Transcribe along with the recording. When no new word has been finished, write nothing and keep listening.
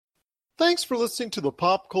Thanks for listening to the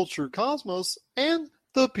Pop Culture Cosmos and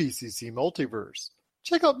the PCC Multiverse.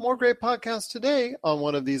 Check out more great podcasts today on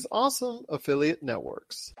one of these awesome affiliate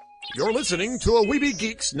networks. You're listening to a Weeby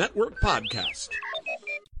Geeks Network podcast.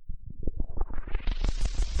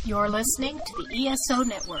 You're listening to the ESO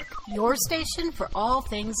Network, your station for all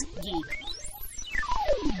things geek.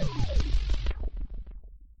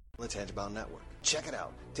 The Tangibound Network. Check it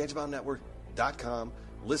out. TangiboundNetwork.com.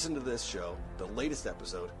 Listen to this show, the latest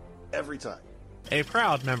episode, every time. A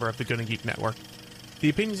proud member of the Gonna Geek Network. The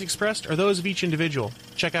opinions expressed are those of each individual.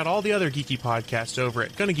 Check out all the other geeky podcasts over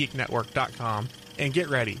at GonnaGeekNetwork.com and get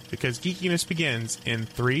ready, because geekiness begins in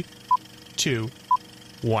 3, 2,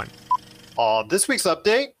 1. On this week's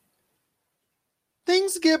update,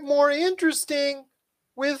 things get more interesting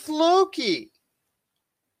with Loki.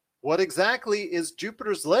 What exactly is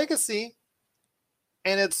Jupiter's legacy?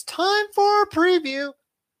 And it's time for a preview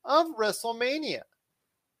of WrestleMania.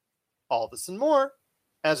 All this and more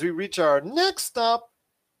as we reach our next stop,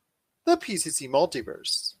 the PCC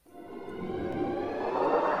Multiverse.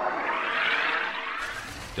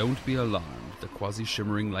 Don't be alarmed. The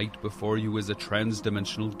quasi-shimmering light before you is a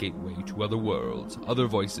trans-dimensional gateway to other worlds, other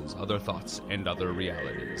voices, other thoughts, and other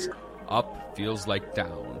realities. Up feels like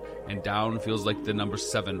down, and down feels like the number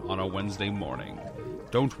 7 on a Wednesday morning.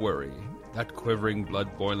 Don't worry. That quivering,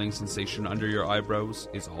 blood-boiling sensation under your eyebrows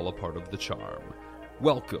is all a part of the charm.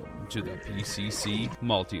 Welcome to the PCC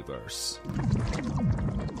Multiverse.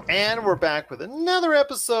 And we're back with another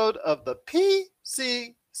episode of the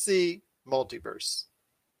PCC Multiverse.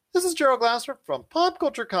 This is Gerald Glasser from Pop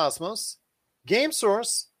Culture Cosmos, Game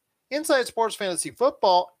Source, Inside Sports Fantasy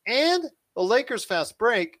Football, and the Lakers Fast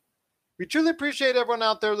Break. We truly appreciate everyone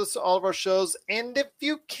out there listening to all of our shows, and if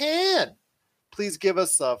you can, please give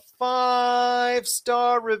us a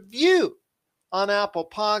 5-star review on Apple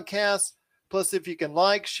Podcasts. Plus, if you can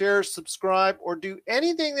like, share, subscribe, or do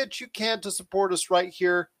anything that you can to support us right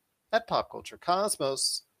here at Pop Culture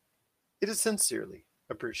Cosmos, it is sincerely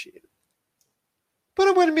appreciated. But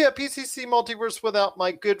it wouldn't be a PCC Multiverse without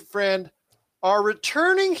my good friend. Our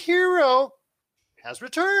returning hero has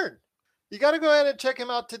returned. You got to go ahead and check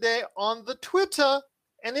him out today on the Twitter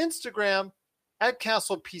and Instagram at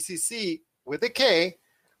Castle PCC with a K,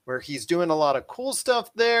 where he's doing a lot of cool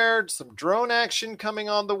stuff there, some drone action coming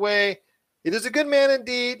on the way. It is a good man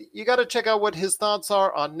indeed. You got to check out what his thoughts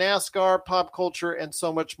are on NASCAR, pop culture, and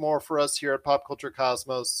so much more for us here at Pop Culture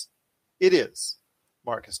Cosmos. It is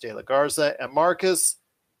Marcus de la Garza. And Marcus,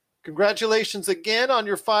 congratulations again on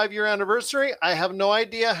your 5-year anniversary. I have no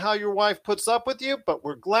idea how your wife puts up with you, but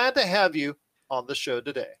we're glad to have you on the show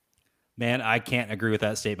today. Man, I can't agree with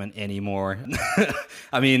that statement anymore.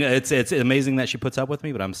 I mean, it's amazing that she puts up with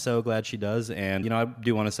me, but I'm so glad she does. And, I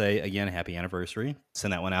do want to say, again, happy anniversary.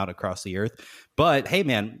 Send that one out across the earth. But, hey,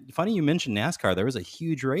 man, funny you mentioned NASCAR. There was a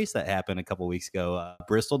huge race that happened a couple weeks ago.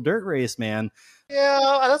 Bristol Dirt Race, man.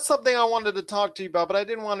 Yeah, that's something I wanted to talk to you about, but I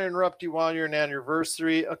didn't want to interrupt you while you're an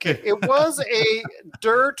anniversary. Okay, it was a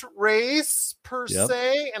dirt race per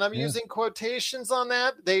se, and I'm using quotations on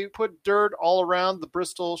that. They put dirt all around the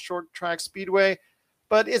Bristol Short Track Speedway.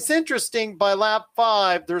 But it's interesting, by lap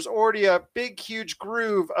 5, there's already a big, huge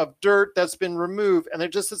groove of dirt that's been removed, and they're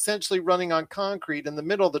just essentially running on concrete in the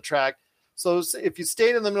middle of the track. So if you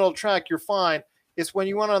stayed in the middle of the track, you're fine. It's when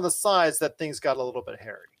you went on the sides that things got a little bit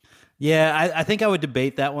hairy. Yeah, I think I would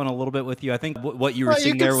debate that one a little bit with you. I think what you were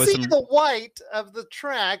seeing there was you can see the white of the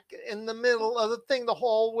track in the middle of the thing the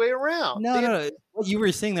whole way around. No. What you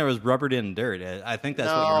were seeing there was rubbered in dirt. I think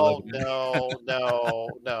that's what you're looking at.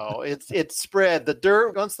 No. It's spread. The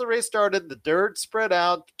dirt, once the race started, the dirt spread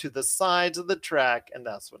out to the sides of the track, and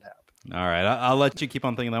that's what happened. All right, I'll let you keep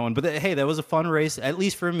on thinking that one. But hey, that was a fun race, at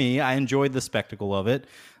least for me. I enjoyed the spectacle of it.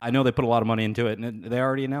 I know they put a lot of money into it, and they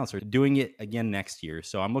already announced they're doing it again next year.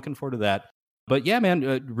 So I'm looking forward to that. But yeah,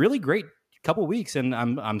 man, really great couple weeks. And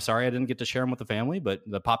I'm sorry I didn't get to share them with the family, but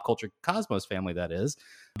the Pop Culture Cosmos family, that is.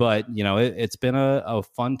 But, it's been a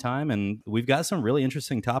fun time, and we've got some really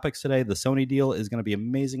interesting topics today. The Sony deal is going to be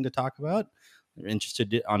amazing to talk about. We're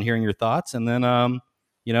interested on hearing your thoughts. And then,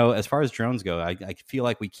 as far as drones go, I feel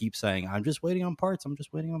like we keep saying, I'm just waiting on parts.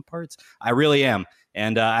 I really am.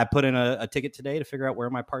 And I put in a ticket today to figure out where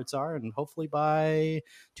my parts are. And hopefully by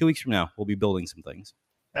 2 weeks from now, we'll be building some things.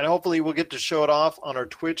 And hopefully we'll get to show it off on our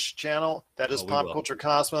Twitch channel. That is Pop Culture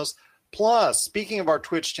Cosmos. Plus, speaking of our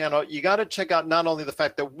Twitch channel, you got to check out not only the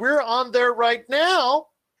fact that we're on there right now,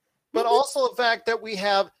 but also the fact that we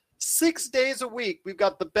have 6 days a week. We've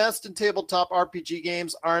got the best in tabletop RPG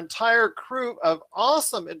games. Our entire crew of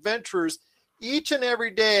awesome adventurers each and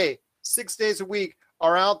every day, 6 days a week,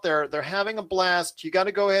 are out there. They're having a blast. You got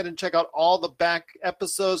to go ahead and check out all the back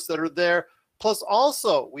episodes that are there. Plus,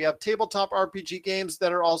 also, we have tabletop RPG games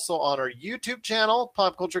that are also on our YouTube channel,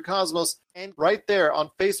 Pop Culture Cosmos, and right there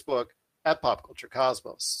on Facebook at Pop Culture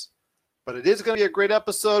Cosmos. But it is going to be a great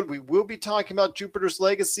episode. We will be talking about Jupiter's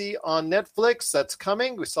Legacy on Netflix. That's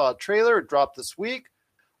coming. We saw a trailer. It dropped this week.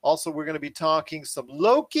 Also, we're going to be talking some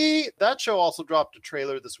Loki. That show also dropped a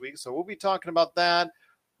trailer this week, so we'll be talking about that.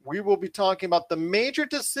 We will be talking about the major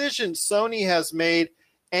decisions Sony has made,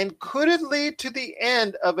 and could it lead to the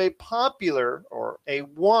end of a popular or a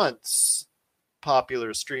once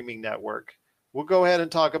popular streaming network? We'll go ahead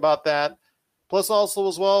and talk about that. Plus, also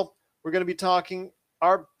as well, we're going to be talking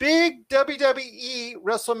our big WWE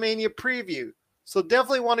WrestleMania preview. So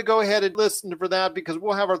definitely want to go ahead and listen for that, because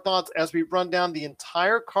we'll have our thoughts as we run down the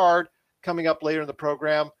entire card coming up later in the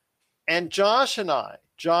program. And Josh and I,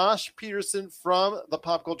 Josh Peterson from the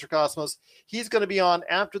Pop Culture Cosmos, he's going to be on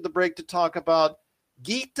after the break to talk about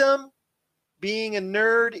geekdom, being a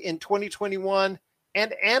nerd in 2021,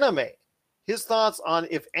 and anime. His thoughts on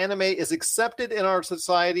if anime is accepted in our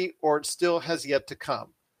society or it still has yet to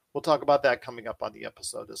come. We'll talk about that coming up on the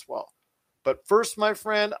episode as well. But first, my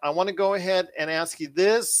friend, I want to go ahead and ask you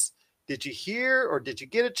this. Did you hear or did you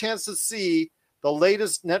get a chance to see the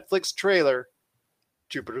latest Netflix trailer,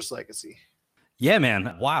 Jupiter's Legacy? Yeah,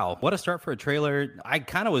 man. Wow. What a start for a trailer. I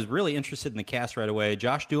kind of was really interested in the cast right away.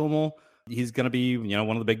 Josh Duhamel, he's going to be,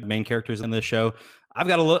 one of the big main characters in this show. I've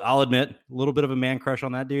got I'll admit, a little bit of a man crush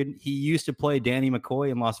on that dude. He used to play Danny McCoy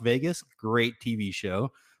in Las Vegas. Great TV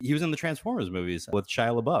show. He was in the Transformers movies with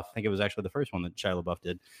Shia LaBeouf. I think it was actually the first one that Shia LaBeouf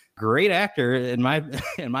did. Great actor in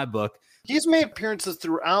my book. He's made appearances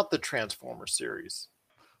throughout the Transformers series.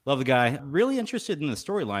 Love the guy. Really interested in the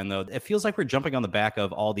storyline, though. It feels like we're jumping on the back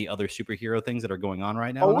of all the other superhero things that are going on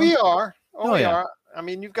right now. Oh, we are. We are. I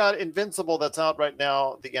mean, you've got Invincible that's out right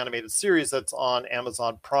now, the animated series that's on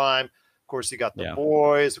Amazon Prime. Of course, you got The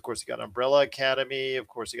Boys. Of course, you got Umbrella Academy. Of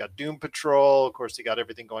course, you got Doom Patrol. Of course, you got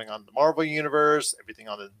everything going on in the Marvel Universe, everything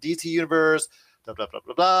on the DC Universe, blah, blah, blah,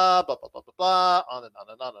 blah, blah, blah, blah, blah, blah, blah, on and on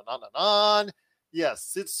and on and on and on.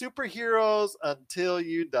 Yes, it's superheroes until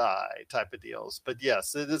you die type of deals. But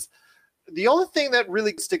yes, it is. The only thing that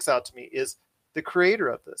really sticks out to me is the creator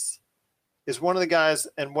of this is one of the guys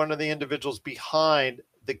and one of the individuals behind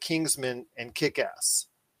the Kingsman and Kick-Ass,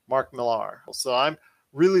 Mark Millar. So I'm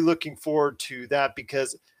really looking forward to that,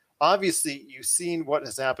 because obviously you've seen what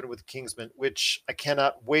has happened with Kingsman, which I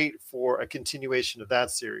cannot wait for a continuation of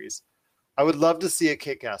that series. I would love to see a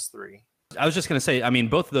Kick-Ass 3. I was just going to say, I mean,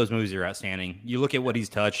 both of those movies are outstanding. You look at what he's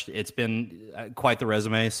touched, it's been quite the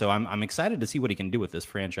resume. So I'm excited to see what he can do with this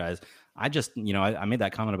franchise. I just, I made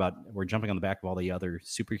that comment about we're jumping on the back of all the other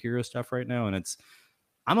superhero stuff right now. And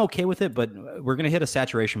I'm okay with it, but we're going to hit a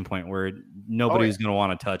saturation point where nobody's going to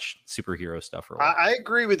want to touch superhero stuff for a while. I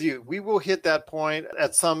agree with you. We will hit that point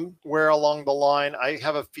at somewhere along the line. I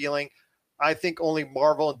have a feeling. I think only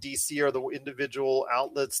Marvel and DC are the individual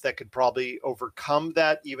outlets that could probably overcome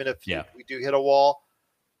that, even if we do hit a wall.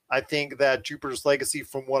 I think that Jupiter's Legacy,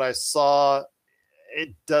 from what I saw,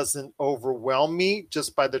 it doesn't overwhelm me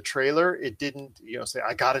just by the trailer. It didn't, say,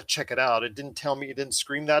 I got to check it out. It didn't tell me, it didn't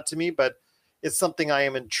scream that to me, but it's something I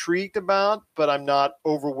am intrigued about, but I'm not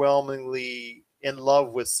overwhelmingly in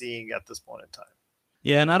love with seeing at this point in time.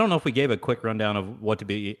 Yeah, and I don't know if we gave a quick rundown of what to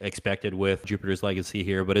be expected with Jupiter's Legacy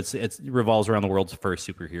here, but it revolves around the world's first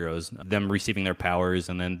superheroes, them receiving their powers,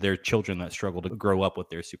 and then their children that struggle to grow up with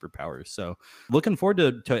their superpowers. So looking forward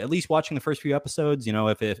to at least watching the first few episodes.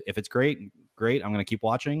 If it's great, I'm going to keep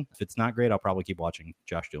watching. If it's not great, I'll probably keep watching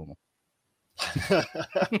Josh Duhamel.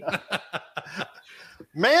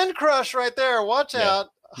 Man crush right there. Watch out.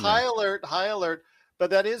 High alert. But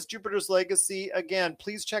that is Jupiter's Legacy. Again,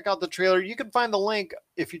 please check out the trailer. You can find the link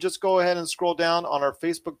if you just go ahead and scroll down on our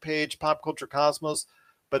Facebook page, Pop Culture Cosmos.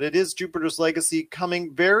 But it is Jupiter's Legacy,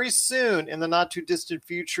 coming very soon in the not too distant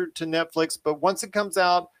future to Netflix. But once it comes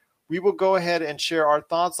out, we will go ahead and share our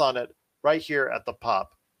thoughts on it right here at the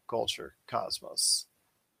Pop Culture Cosmos.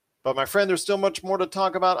 But my friend, there's still much more to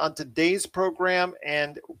talk about on today's program.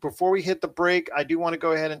 And before we hit the break, I do want to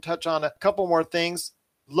go ahead and touch on a couple more things.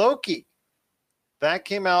 Loki. That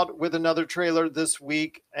came out with another trailer this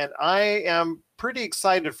week, and I am pretty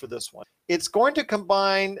excited for this one. It's going to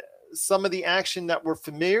combine some of the action that we're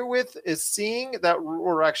familiar with seeing that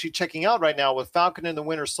we're actually checking out right now with Falcon and the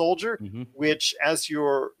Winter Soldier, which, as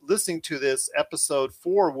you're listening to this, episode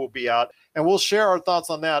 4 will be out, and we'll share our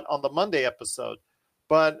thoughts on that on the Monday episode.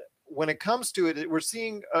 But when it comes to it, we're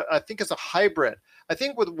seeing, I think it's a hybrid. I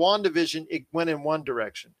think with WandaVision, it went in one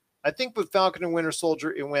direction. I think with Falcon and Winter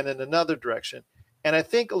Soldier, it went in another direction. And I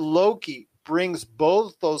think Loki brings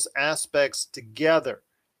both those aspects together.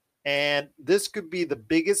 And this could be the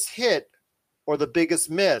biggest hit or the biggest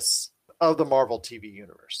miss of the Marvel TV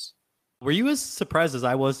universe. Were you as surprised as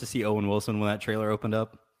I was to see Owen Wilson when that trailer opened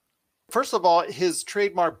up? First of all, his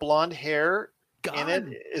trademark blonde hair God. in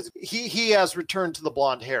it is he has returned to the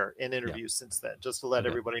blonde hair in interviews since then, just to let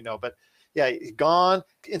everybody know. But yeah, gone.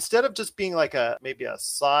 Instead of just being like maybe a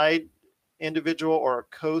side individual or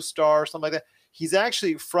a co-star or something like that, he's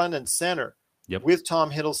actually front and center with Tom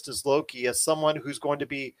Hiddleston's Loki as someone who's going to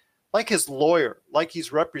be like his lawyer, like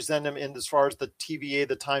he's representing him in as far as the TVA,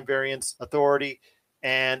 the Time Variance Authority.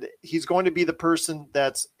 And he's going to be the person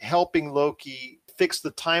that's helping Loki fix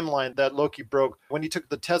the timeline that Loki broke when he took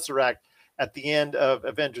the Tesseract at the end of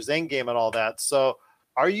Avengers Endgame and all that. So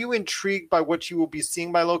are you intrigued by what you will be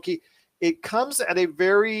seeing by Loki? It comes at a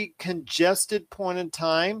very congested point in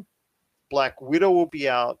time. Black Widow will be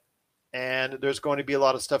out, and there's going to be a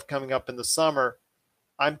lot of stuff coming up in the summer.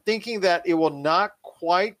 I'm thinking that it will not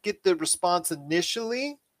quite get the response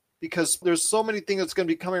initially because there's so many things that's going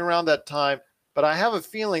to be coming around that time. But I have a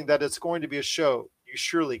feeling that it's going to be a show you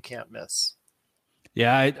surely can't miss.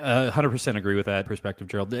 Yeah, I 100% agree with that perspective,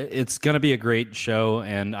 Gerald. It's going to be a great show,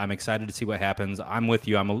 and I'm excited to see what happens. I'm with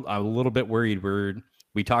you. I'm a little bit worried.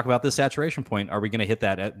 We talk about the saturation point. Are we going to hit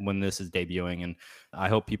that when this is debuting? And I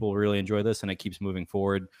hope people really enjoy this and it keeps moving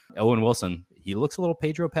forward. Owen Wilson, he looks a little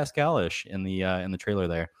Pedro Pascal-ish in the trailer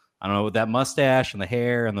there. I don't know, with that mustache and the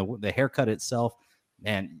hair and the haircut itself,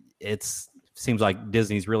 man, seems like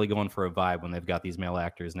Disney's really going for a vibe when they've got these male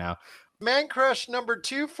actors now. Man Crush number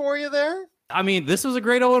 2 for you there? I mean, this was a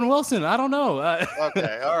great Owen Wilson. I don't know.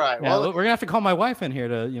 Okay, all right. Well, we're going to have to call my wife in here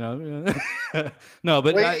to, no,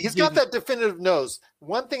 but wait, he's got that definitive nose.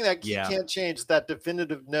 One thing that he can't change is that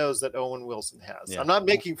definitive nose that Owen Wilson has. Yeah. I'm not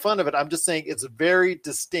making fun of it. I'm just saying it's very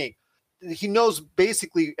distinct. He knows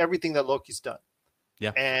basically everything that Loki's done.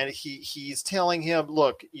 Yeah. And he's telling him,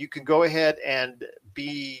 look, you can go ahead and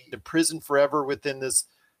be in prison forever within this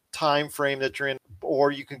time frame that you're in,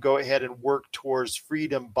 or you can go ahead and work towards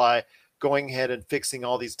freedom by going ahead and fixing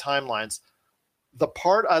all these timelines. The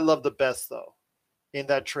part I love the best, though, in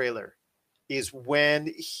that trailer is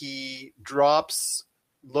when he drops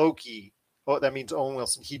Loki. Oh, that means Owen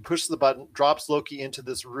Wilson. He pushes the button, drops Loki into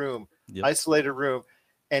this room, isolated room,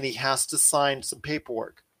 and he has to sign some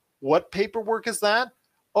paperwork. What paperwork is that?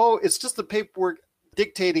 Oh, it's just the paperwork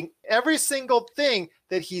dictating every single thing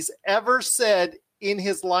that he's ever said in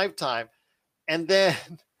his lifetime. And then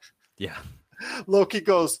Loki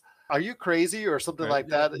goes, are you crazy or something like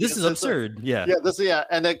that? This is absurd. Yeah.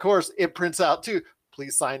 And of course it prints out too.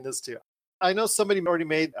 Please sign this too. I know somebody already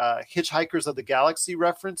made Hitchhikers of the Galaxy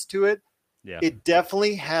reference to it. Yeah. It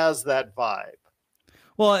definitely has that vibe.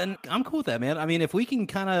 Well, and I'm cool with that, man. I mean, if we can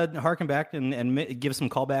kind of harken back and give some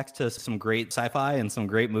callbacks to some great sci-fi and some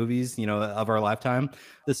great movies, of our lifetime,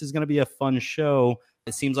 this is going to be a fun show.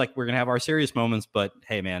 It seems like we're going to have our serious moments, but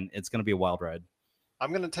hey, man, it's going to be a wild ride. I'm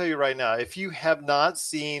going to tell you right now, if you have not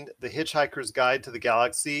seen The Hitchhiker's Guide to the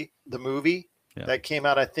Galaxy, the movie that came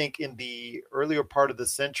out, I think, in the earlier part of the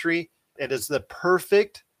century, it is the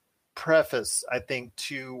perfect preface, I think,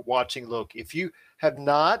 to watching Loki. If you have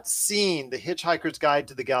not seen The Hitchhiker's Guide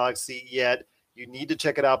to the Galaxy yet, you need to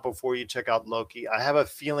check it out before you check out Loki. I have a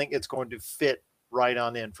feeling it's going to fit right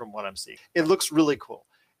on in from what I'm seeing. It looks really cool.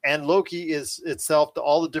 And Loki is itself,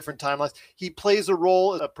 all the different timelines. He plays a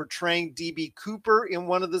role of portraying D.B. Cooper in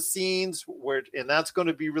one of the scenes, and that's going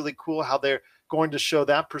to be really cool how they're going to show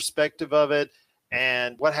that perspective of it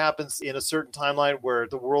and what happens in a certain timeline where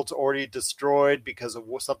the world's already destroyed because of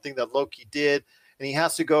something that Loki did. And he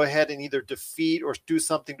has to go ahead and either defeat or do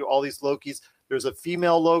something to all these Lokis. There's a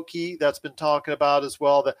female Loki that's been talking about as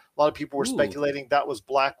well that a lot of people were speculating that was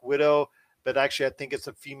Black Widow, but actually I think it's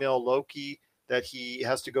a female Loki that he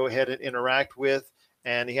has to go ahead and interact with,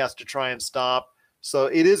 and he has to try and stop. So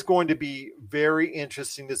it is going to be very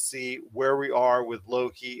interesting to see where we are with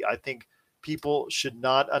Loki. I think people should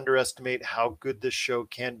not underestimate how good this show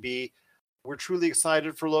can be. We're truly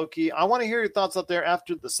excited for Loki. I want to hear your thoughts out there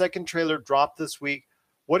after the second trailer dropped this week.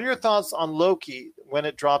 What are your thoughts on Loki when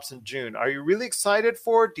it drops in June? Are you really excited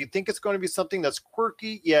for it? Do you think it's going to be something that's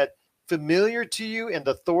quirky yet familiar to you in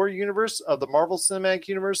the Thor universe of the Marvel Cinematic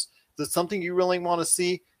Universe? Is it something you really want to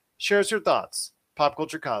see? Share us your thoughts.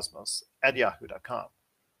 popculturecosmos@yahoo.com.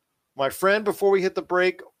 My friend, before we hit the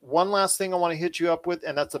break, one last thing I want to hit you up with,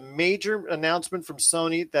 and that's a major announcement from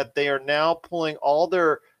Sony that they are now pulling all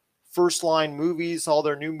their first-line movies, all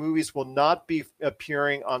their new movies will not be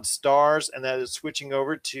appearing on Starz, and that is switching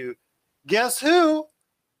over to, guess who?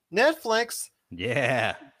 Netflix.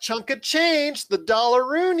 Yeah. chunk of change, the dollar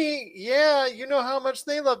Rooney. Yeah, you know how much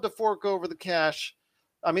they love to fork over the cash.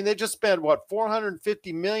 I mean, they just spent, what,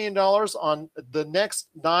 $450 million on the next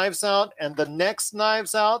Knives Out and the next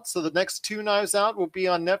Knives Out. So the next two Knives Out will be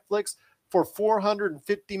on Netflix for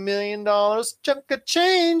 $450 million. Chunk of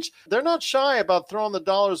change. They're not shy about throwing the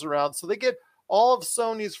dollars around. So they get all of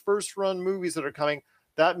Sony's first run movies that are coming.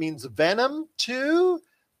 That means Venom 2,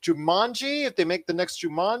 Jumanji. If they make the next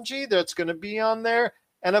Jumanji, that's going to be on there.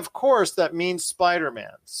 And of course, that means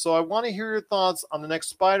Spider-Man. So I want to hear your thoughts on the next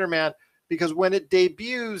Spider-Man, because when it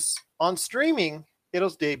debuts on streaming,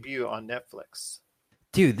 it'll debut on Netflix.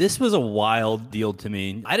 Dude, this was a wild deal to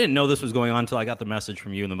me. I didn't know this was going on until I got the message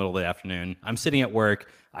from you in the middle of the afternoon. I'm sitting at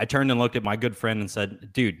work. I turned and looked at my good friend and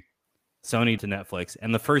said, dude, Sony to Netflix.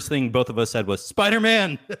 And the first thing both of us said was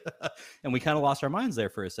Spider-Man. And we kind of lost our minds there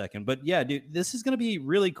for a second. But yeah, dude, this is going to be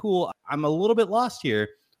really cool. I'm a little bit lost here.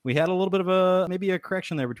 We had a little bit of maybe a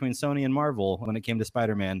correction there between Sony and Marvel when it came to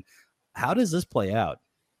Spider-Man. How does this play out?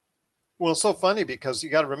 Well, it's so funny because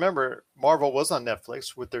you got to remember, Marvel was on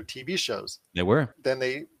Netflix with their TV shows. They were. Then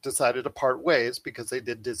they decided to part ways because they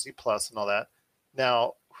did Disney Plus and all that.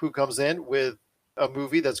 Now, who comes in with a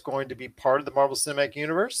movie that's going to be part of the Marvel Cinematic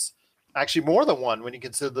Universe? Actually, more than one. When you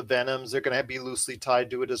consider the Venoms, they're going to be loosely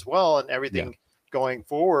tied to it as well. And everything going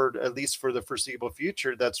forward, at least for the foreseeable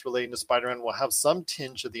future, that's relating to Spider-Man will have some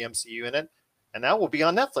tinge of the MCU in it. And that will be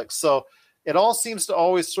on Netflix. So it all seems to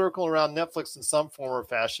always circle around Netflix in some form or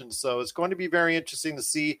fashion. So it's going to be very interesting to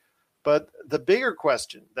see. But the bigger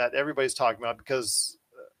question that everybody's talking about, because,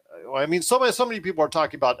 I mean, so many people are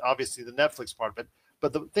talking about, obviously, the Netflix part of it.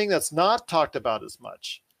 But the thing that's not talked about as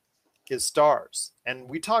much is Stars. And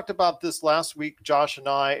we talked about this last week, Josh and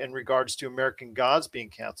I, in regards to American Gods being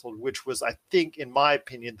canceled, which was, I think, in my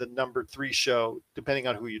opinion, the number 3 show, depending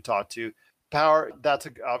on who you talk to. Power, that's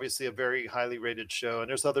obviously a very highly rated show. And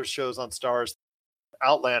there's other shows on Stars.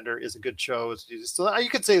 Outlander is a good show. So you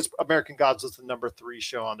could say it's American Gods was the number 3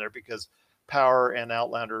 show on there because Power and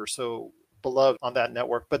Outlander are so beloved on that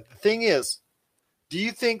network. But the thing is, do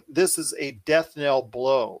you think this is a death knell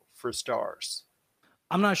blow for Stars?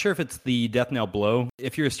 I'm not sure if it's the death knell blow.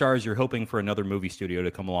 If you're a Stars, you're hoping for another movie studio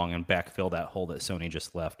to come along and backfill that hole that Sony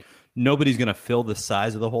just left. Nobody's going to fill the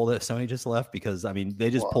size of the hole that Sony just left because, I mean, they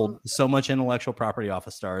just pulled so much intellectual property off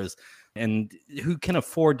of Stars. And who can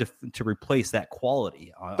afford to replace that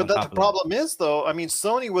quality? But the problem is, though, I mean,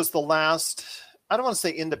 Sony was the last, I don't want to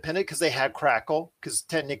say independent because they had Crackle, because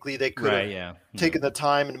technically they could have taken the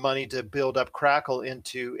time and money to build up Crackle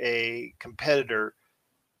into a competitor,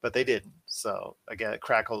 but they didn't. So again,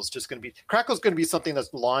 Crackle's going to be something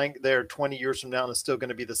that's lying there 20 years from now and it's still going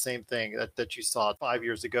to be the same thing that you saw 5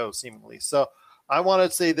 years ago, seemingly. So I want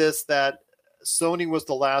to say this, that Sony was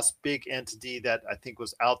the last big entity that I think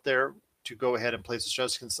was out there to go ahead and place the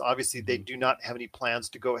shows. Because obviously they do not have any plans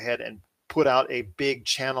to go ahead and put out a big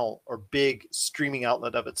channel or big streaming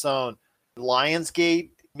outlet of its own.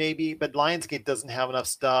 Lionsgate, maybe, but Lionsgate doesn't have enough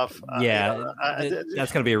stuff.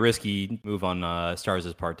 That's going to be a risky move on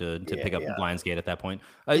Stars' part to pick up Lionsgate at that point.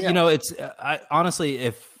 You know, it's honestly,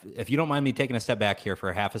 if you don't mind me taking a step back here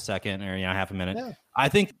for half a second or half a minute, I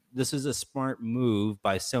think this is a smart move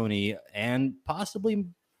by Sony and possibly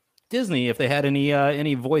Disney if they had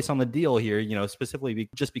any voice on the deal here. Specifically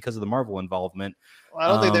just because of the Marvel involvement. Well,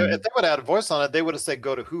 I don't think if they would have had a voice on it, they would have said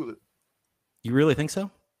go to Hulu. You really think so?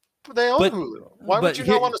 They own Hulu. Why would you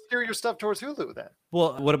not want to steer your stuff towards Hulu then?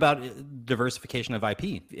 Well, what about diversification of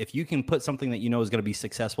IP? If you can put something that you know is going to be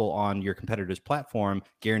successful on your competitor's platform,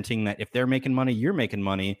 guaranteeing that if they're making money, you're making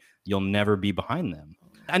money, you'll never be behind them.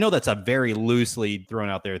 I know that's a very loosely thrown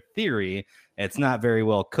out there theory. It's not very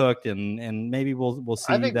well cooked, and maybe we'll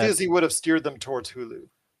see. I think Disney would have steered them towards Hulu.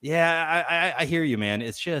 Yeah, I hear you, man.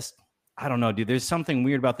 It's just, I don't know, dude. There's something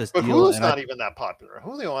weird about this but deal. Hulu's not even that popular.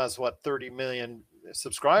 Hulu has, 30 million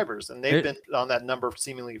subscribers, and they've been on that number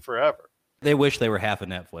seemingly forever. They wish they were half of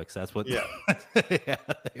Netflix. That's what. Yeah. They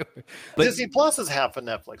were. But Disney Plus is half of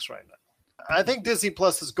Netflix right now. I think Disney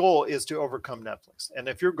Plus's goal is to overcome Netflix, and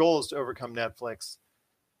if your goal is to overcome Netflix,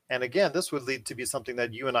 and again, this would lead to be something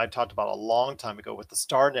that you and I talked about a long time ago with the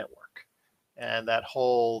Star Network, and that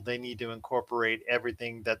whole they need to incorporate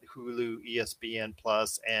everything that Hulu, ESPN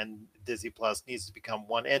Plus, and Disney Plus needs to become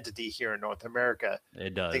one entity here in North America.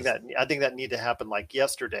 It does. I think that need to happen like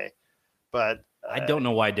yesterday, but I don't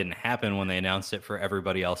know why it didn't happen when they announced it for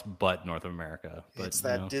everybody else but North America. But it's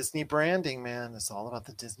that Disney branding, man. It's all about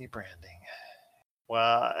the Disney branding.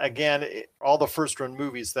 Well, again, all the first-run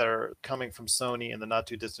movies that are coming from Sony in the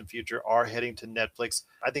not-too-distant future are heading to Netflix.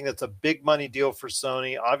 I think that's a big money deal for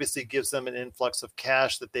Sony. Obviously, gives them an influx of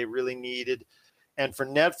cash that they really needed. And for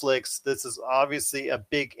Netflix, this is obviously a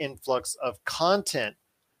big influx of content,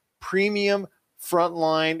 premium,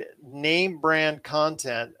 frontline, name brand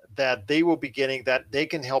content that they will be getting that they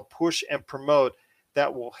can help push and promote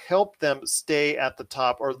that will help them stay at the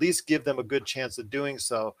top, or at least give them a good chance of doing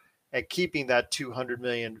so at keeping that 200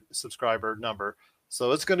 million subscriber number.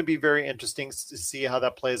 So it's going to be very interesting to see how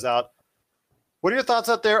that plays out. What are your thoughts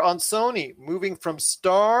out there on Sony moving from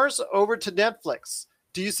Stars over to Netflix?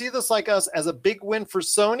 Do you see this like us as a big win for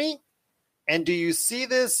Sony? And do you see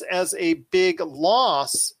this as a big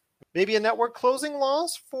loss, maybe a network closing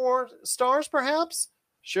loss for Stars perhaps?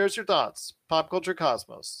 Share your thoughts.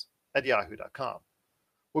 popculturecosmos@yahoo.com.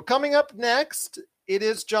 Well, coming up next, it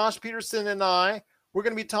is Josh Peterson and I. We're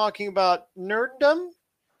going to be talking about nerddom,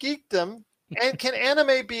 geekdom, and can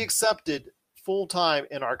anime be accepted full-time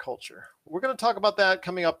in our culture? We're going to talk about that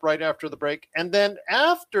coming up right after the break. And then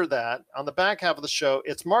after that, on the back half of the show,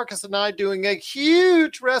 it's Marcus and I doing a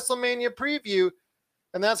huge WrestleMania preview,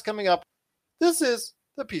 and that's coming up. This is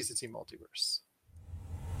the PCC Multiverse.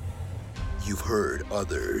 You've heard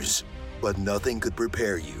others, but nothing could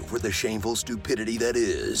prepare you for the shameful stupidity that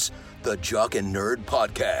is the Jock and Nerd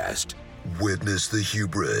Podcast. Witness the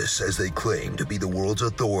hubris as they claim to be the world's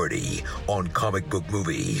authority on comic book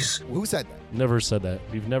movies. Who said that? Never said that.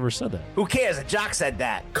 We've never said that. Who cares? A jock said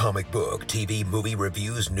that. Comic book, TV, movie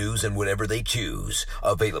reviews, news, and whatever they choose.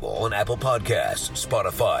 Available on Apple Podcasts,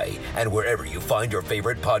 Spotify, and wherever you find your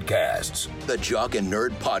favorite podcasts. The Jock and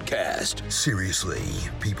Nerd Podcast. Seriously,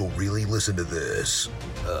 people really listen to this.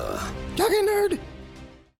 Jock and Nerd.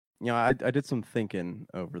 You know, I did some thinking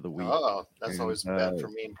over the week. Oh, that's always bad for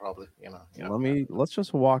me, probably. Let's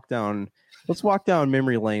just walk down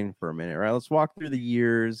memory lane for a minute, right? Let's walk through the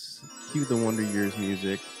years, cue the Wonder Years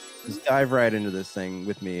music. Just dive right into this thing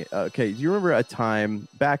with me. Okay, do you remember a time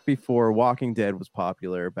back before Walking Dead was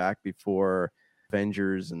popular, back before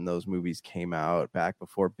Avengers and those movies came out, back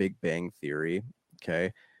before Big Bang Theory?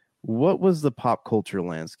 Okay. What was the pop culture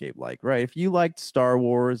landscape like, right? If you liked Star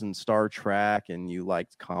Wars and Star Trek and you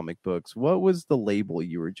liked comic books, what was the label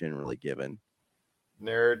you were generally given?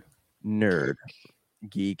 Nerd.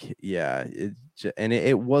 Geek. Yeah.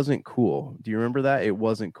 It wasn't cool. Do you remember that? It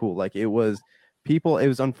wasn't cool. Like it was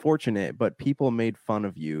unfortunate, but people made fun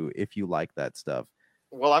of you if you liked that stuff.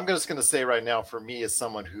 Well, I'm just going to say right now, for me, as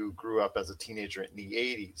someone who grew up as a teenager in the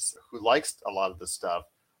 80s, who likes a lot of this stuff,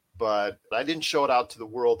 but I didn't show it out to the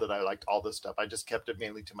world that I liked all this stuff. I just kept it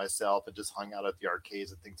mainly to myself and just hung out at the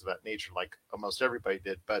arcades and things of that nature, like almost everybody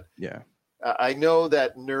did. But yeah, I know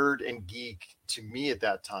that nerd and geek, to me at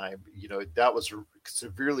that time, that was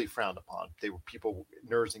severely frowned upon.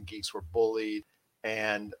 Nerds and geeks were bullied.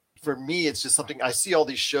 And for me, it's just something, I see all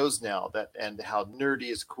these shows now and how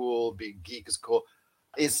nerdy is cool, being geek is cool.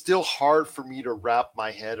 It's still hard for me to wrap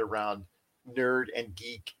my head around nerd and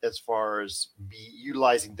geek as far as me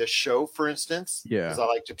utilizing this show, for instance. Yeah,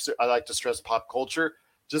 because I like to stress pop culture,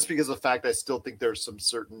 just because of the fact I still think there's some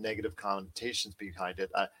certain negative connotations behind it.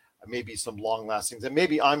 Maybe some long lasting, and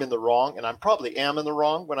maybe I'm in the wrong, and I probably am in the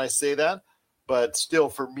wrong when I say that. But still,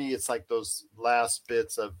 for me, it's like those last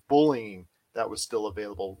bits of bullying that was still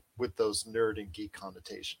available with those nerd and geek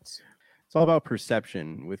connotations. It's all about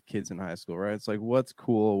perception with kids in high school, right? It's like, what's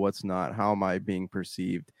cool, what's not, how am I being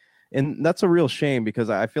perceived? And that's a real shame, because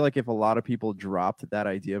I feel like if a lot of people dropped that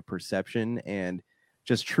idea of perception and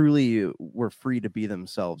just truly were free to be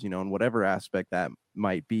themselves, in whatever aspect that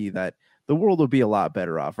might be, that the world would be a lot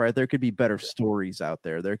better off, right? There could be better stories out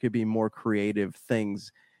there. There could be more creative things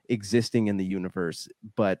existing in the universe,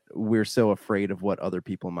 but we're so afraid of what other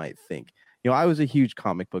people might think. I was a huge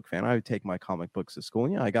comic book fan. I would take my comic books to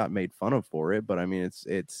school. I got made fun of for it, but I mean,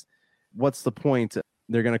 it's what's the point?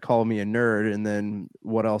 They're going to call me a nerd, and then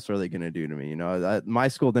what else are they going to do to me? My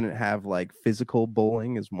school didn't have like physical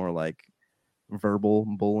bullying, it's more like verbal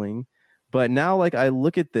bullying. But now, like, I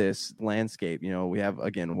look at this landscape, we have,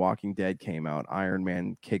 again, Walking Dead came out, Iron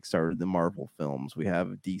Man kickstarted the Marvel films, we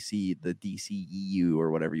have DC, the DCEU,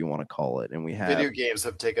 or whatever you want to call it, and we have video games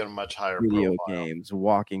have taken a much higher video profile. Games,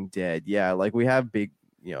 Walking Dead, yeah, like we have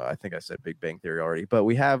I think I said Big Bang Theory already, but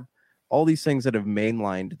we have all these things that have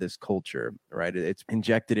mainlined this culture, right? It's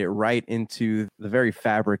injected it right into the very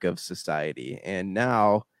fabric of society, and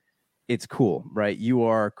now it's cool, right? You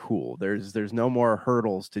are cool. There's no more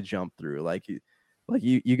hurdles to jump through. Like you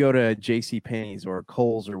go to JCPenney's or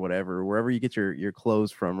Kohl's or whatever, wherever you get your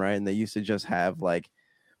clothes from, right? And they used to just have like,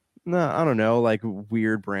 I don't know, like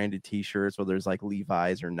weird branded t-shirts where there's like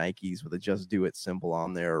Levi's or Nikes with a Just Do It symbol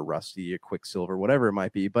on there, or Rusty or Quicksilver, whatever it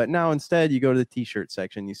might be. But now instead you go to the t-shirt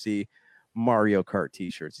section, you see Mario Kart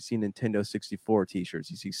t-shirts, you see Nintendo 64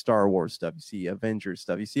 t-shirts, you see Star Wars stuff, you see Avengers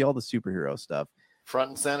stuff, you see all the superhero stuff. front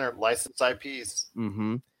and center, licensed IPs.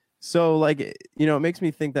 Mm-hmm. So, like, it makes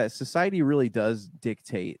me think that society really does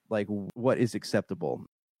dictate, like, what is acceptable.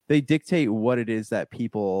 They dictate what it is that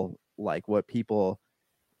people like, what people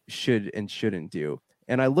should and shouldn't do.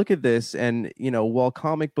 And I look at this and, while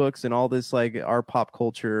comic books and all this, like, our pop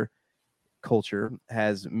culture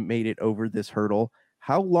has made it over this hurdle,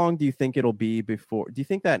 how long do you think it'll be before, do you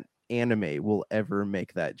think that anime will ever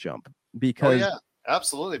make that jump? Because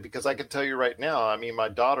absolutely. Because I can tell you right now, I mean, my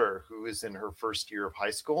daughter, who is in her first year of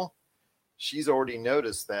high school, she's already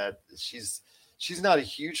noticed that she's not a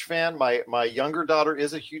huge fan. My younger daughter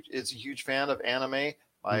is a huge fan of anime.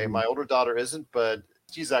 My older daughter isn't, but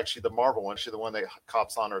she's actually the Marvel one. She's the one that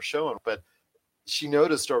cops on our show. But she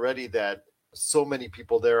noticed already that so many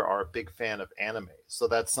people there are a big fan of anime. So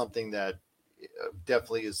that's something that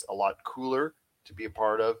definitely is a lot cooler to be a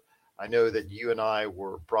part of. I know that you and I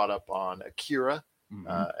were brought up on Akira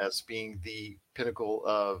as being the pinnacle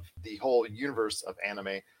of the whole universe of anime.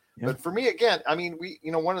 Yeah. But for me, again, I mean,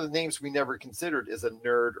 one of the names we never considered is a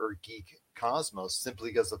nerd or geek cosmos, simply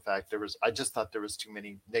because of the fact I just thought there was too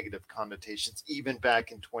many negative connotations, even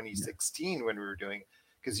back in 2016 when we were doing,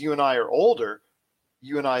 because you and I are older,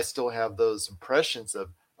 you and I still have those impressions of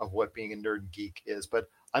what being a nerd and geek is. But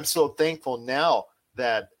I'm so thankful now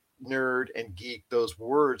that nerd and geek, those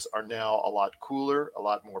words are now a lot cooler, a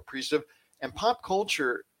lot more appreciative. And pop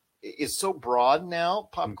culture is so broad now.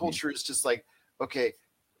 Pop culture is just like, okay,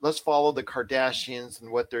 let's follow the Kardashians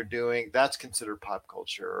and what they're doing. That's considered pop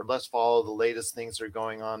culture. Or let's follow the latest things that are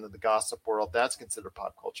going on in the gossip world. That's considered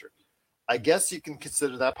pop culture. I guess you can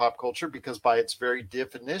consider that pop culture because by its very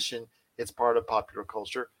definition, it's part of popular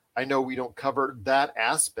culture. I know we don't cover that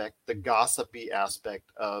aspect, the gossipy aspect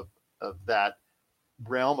of that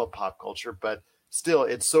realm of pop culture, but still,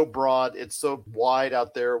 it's so broad, it's so wide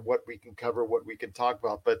out there, what we can cover, what we can talk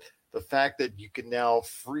about. But the fact that you can now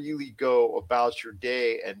freely go about your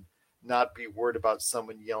day and not be worried about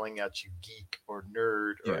someone yelling at you geek or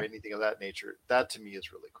nerd or anything of that nature, that to me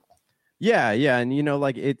is really cool. Yeah. And,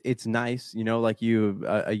 like it's nice, like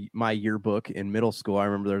my yearbook in middle school, I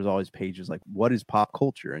remember there's always pages like, what is pop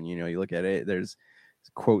culture? And, you look at it, there's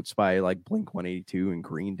quotes by like Blink-182 and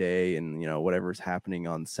Green Day and, whatever's happening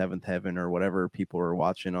on Seventh Heaven or whatever people were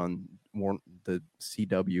watching on the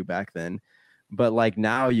CW back then. But like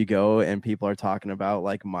now you go and people are talking about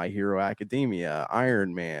like My Hero Academia,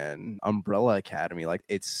 Iron Man, Umbrella Academy. Like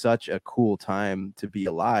it's such a cool time to be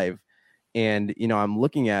alive. And, I'm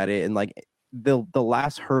looking at it and like the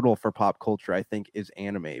last hurdle for pop culture, I think, is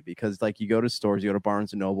anime, because like you go to stores, you go to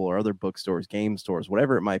Barnes and Noble or other bookstores, game stores,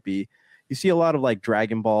 whatever it might be. You see a lot of like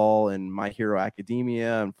Dragon Ball and My Hero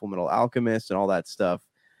Academia and Fullmetal Alchemist and all that stuff.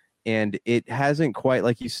 And it hasn't quite,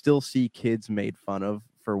 like, you still see kids made fun of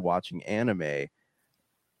for watching anime,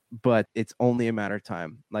 but it's only a matter of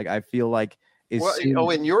time. Like, I feel like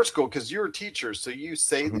in your school, because you're a teacher, so you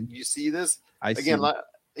say that you see this. I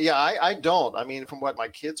don't. I mean, from what my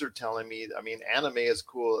kids are telling me, I mean, anime is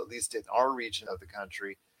cool, at least in our region of the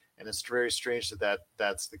country. And it's very strange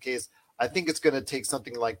that's the case. I think it's going to take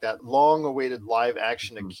something like that long-awaited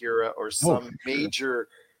live-action Akira or some major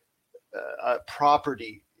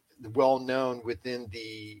property well-known within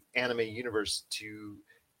the anime universe to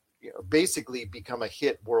basically become a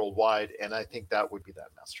hit worldwide, and I think that would be that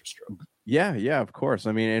masterstroke. Yeah, of course.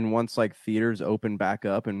 I mean, and once like theaters open back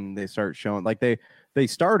up and they start showing, like they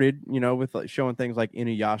started, with like showing things like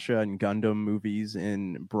Inuyasha and Gundam movies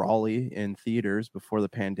and Brawly in theaters before the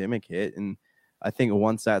pandemic hit, and I think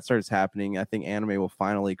once that starts happening, I think anime will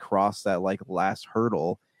finally cross that like last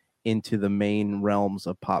hurdle into the main realms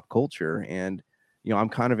of pop culture. And, I'm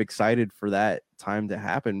kind of excited for that time to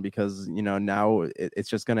happen because, now it's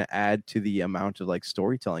just going to add to the amount of like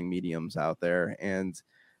storytelling mediums out there. And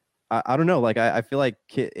I don't know, like, I feel like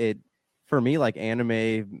for me, like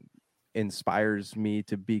anime inspires me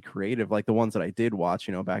to be creative. Like the ones that I did watch,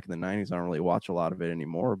 back in the 90s, I don't really watch a lot of it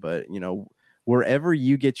anymore, but, wherever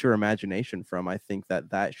you get your imagination from, I think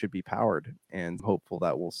that should be powered, and hopeful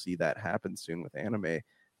that we'll see that happen soon with anime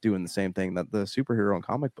doing the same thing that the superhero and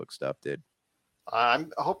comic book stuff did.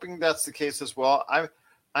 I'm hoping that's the case as well.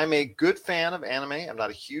 I'm a good fan of anime. I'm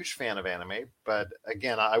not a huge fan of anime, but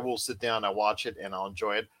again, I will sit down, I watch it, and I'll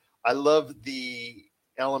enjoy it. I love the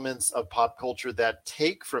elements of pop culture that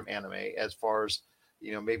take from anime, as far as,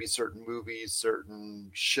 maybe certain movies,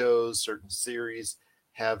 certain shows, certain series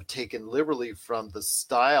have taken liberally from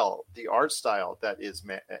the art style that is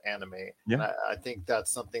anime. Yeah. And I think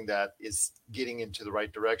that's something that is getting into the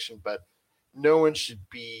right direction, but no one should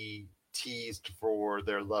be teased for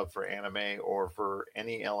their love for anime or for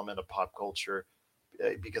any element of pop culture,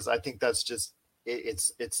 because I think that's just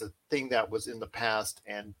it's a thing that was in the past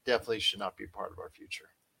and definitely should not be part of our future.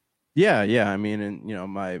 Yeah. I mean,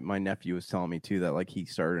 and my nephew was telling me too that like he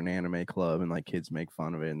started an anime club and like kids make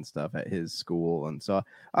fun of it and stuff at his school. And so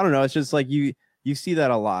I don't know. It's just like you see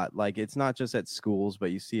that a lot. Like it's not just at schools,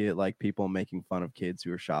 but you see it like people making fun of kids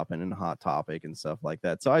who are shopping in Hot Topic and stuff like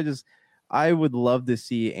that. So I would love to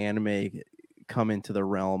see anime come into the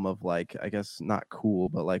realm of like, I guess not cool,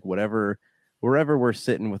 but like wherever we're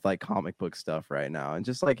sitting with like comic book stuff right now, and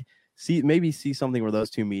just like see something where those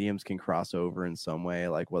two mediums can cross over in some way,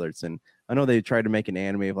 like whether it's I know they tried to make an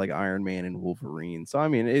anime of like Iron Man and Wolverine. So I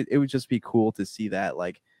mean, it would just be cool to see that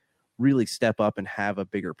like really step up and have a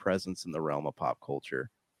bigger presence in the realm of pop culture.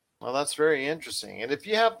 Well, that's very interesting. And if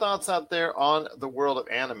you have thoughts out there on the world of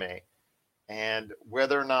anime and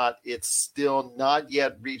whether or not it's still not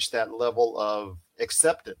yet reached that level of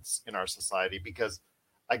acceptance in our society, because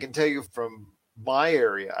I can tell you from my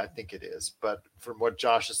area, I think it is, but from what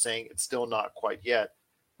Josh is saying, it's still not quite yet.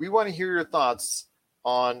 We want to hear your thoughts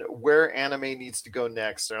on where anime needs to go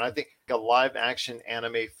next. And I think a live action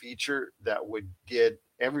anime feature that would get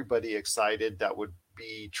everybody excited, that would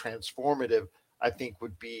be transformative, I think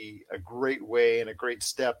would be a great way and a great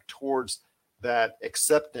step towards that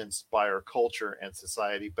acceptance by our culture and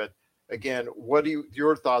society. But again, what are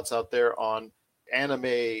your thoughts out there on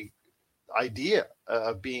anime idea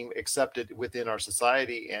of being accepted within our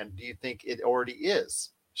society, and do you think it already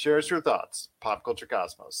is? Share us your thoughts.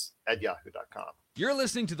 popculturecosmos@yahoo.com. You're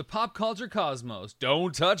listening to the Pop Culture Cosmos.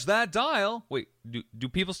 Don't touch that dial. Wait, do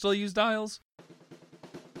people still use dials?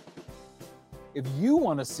 If you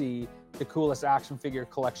want to see the coolest action figure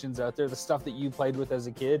collections out there, the stuff that you played with as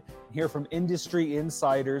a kid, hear from industry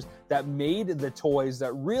insiders that made the toys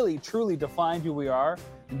that really truly defined who we are,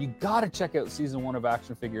 and you got to check out season 1 of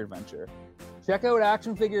Action Figure Adventure. Check out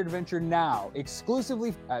Action Figure Adventure now,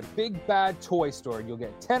 exclusively at Big Bad Toy Store. You'll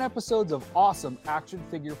get 10 episodes of awesome action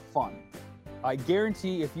figure fun. I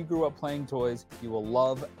guarantee if you grew up playing toys, you will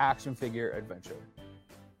love Action Figure Adventure.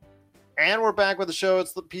 And we're back with the show.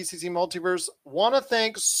 It's the PCC Multiverse. Want to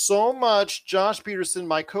thank so much Josh Peterson,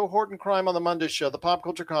 my cohort in crime on the Monday show, the Pop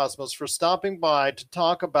Culture Cosmos, for stopping by to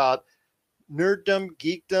talk about nerddom,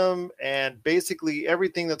 geekdom, and basically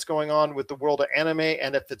everything that's going on with the world of anime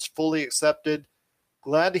and if it's fully accepted.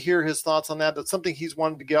 Glad to hear his thoughts on that. That's something he's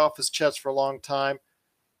wanted to get off his chest for a long time.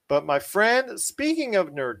 But my friend, speaking of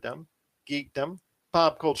nerddom, geekdom,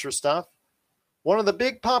 pop culture stuff, one of the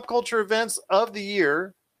big pop culture events of the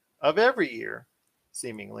year, of every year,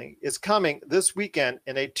 seemingly, is coming this weekend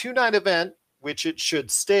in a 2-night event, which it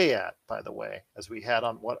should stay at, by the way, as we had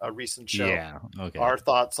on a recent show. Yeah, okay. Our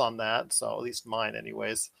thoughts on that, so at least mine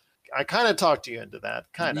anyways. I kind of talked you into that,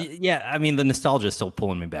 kind of. Yeah, I mean, the nostalgia is still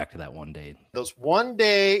pulling me back to that one day. Those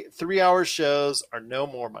 1-day, 3-hour shows are no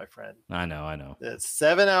more, my friend. I know. It's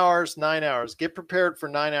 7 hours, 9 hours. Get prepared for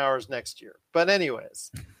 9 hours next year. But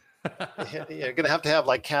anyways, you're going to have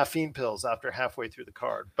like caffeine pills after halfway through the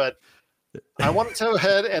card. But I want to go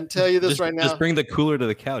ahead and tell you this right now. Just bring the cooler to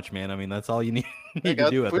the couch, man. I mean, that's all you need to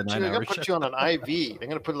do at the 9 hour show. They're going to put you on an IV. They're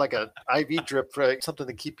going to put like an IV drip for something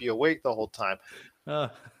to keep you awake the whole time.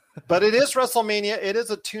 But it is WrestleMania. It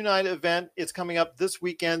is a 2-night event. It's coming up this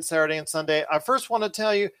weekend, Saturday and Sunday. I first want to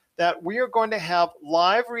tell you that we are going to have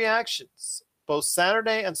live reactions both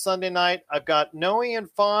Saturday and Sunday night. I've got Noe and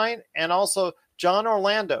Fine and also John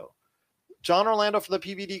Orlando. John Orlando for the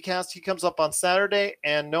PVD cast, he comes up on Saturday,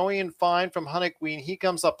 and Noe and Fine from Honey Queen, he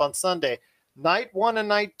comes up on Sunday. Night 1 and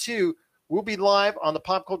night 2 will be live on the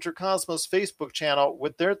Pop Culture Cosmos Facebook channel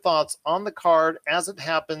with their thoughts on the card as it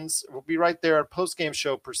happens. We'll be right there at post-game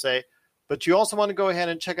show per se. But you also want to go ahead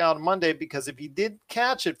and check out on Monday, because if you did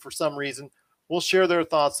catch it for some reason, we'll share their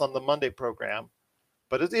thoughts on the Monday program.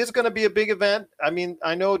 But it is going to be a big event. I mean,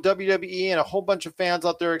 I know WWE and a whole bunch of fans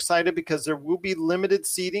out there are excited because there will be limited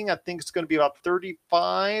seating. I think it's going to be about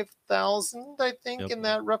 35,000, I think, in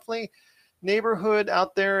that roughly neighborhood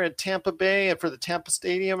out there at Tampa Bay and for the Tampa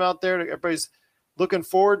Stadium out there. Everybody's looking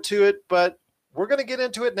forward to it. But we're going to get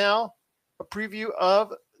into it now, a preview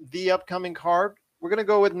of the upcoming card. We're going to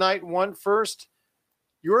go with night 1 first.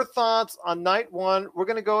 Your thoughts on night 1. We're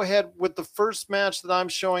going to go ahead with the first match that I'm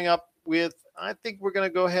showing up with. I think we're going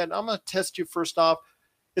to go ahead. I'm going to test you first off.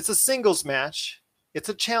 It's a singles match. It's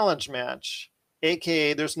a challenge match,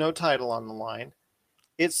 a.k.a. there's no title on the line.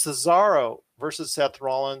 It's Cesaro versus Seth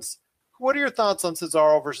Rollins. What are your thoughts on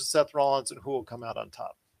Cesaro versus Seth Rollins and who will come out on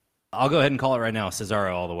top? I'll go ahead and call it right now.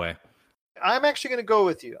 Cesaro all the way. I'm actually going to go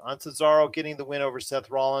with you on Cesaro getting the win over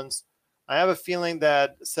Seth Rollins. I have a feeling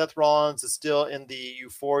that Seth Rollins is still in the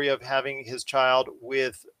euphoria of having his child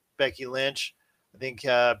with Becky Lynch. I think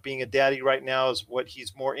being a daddy right now is what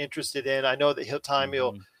he's more interested in. I know that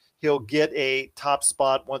he'll get a top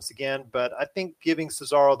spot once again, but I think giving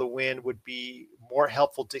Cesaro the win would be more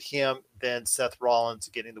helpful to him than Seth Rollins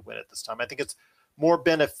getting the win at this time. I think it's more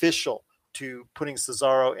beneficial to putting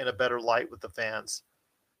Cesaro in a better light with the fans.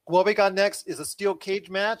 What we got next is a steel cage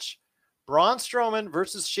match. Braun Strowman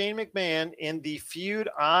versus Shane McMahon in the feud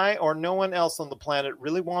I or no one else on the planet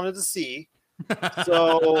really wanted to see.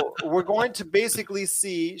 So we're going to basically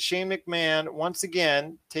see Shane McMahon once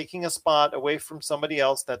again taking a spot away from somebody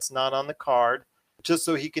else that's not on the card, just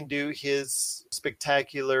so he can do his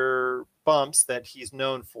spectacular bumps that he's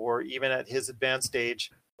known for, even at his advanced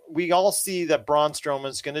age. We all see that Braun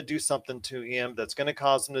Strowman's going to do something to him that's going to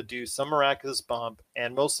cause him to do some miraculous bump,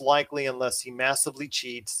 and most likely, unless he massively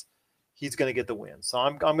cheats, he's going to get the win. So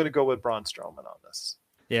I'm going to go with Braun Strowman on this.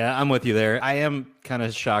 Yeah, I'm with you there. I am kind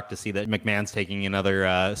of shocked to see that McMahon's taking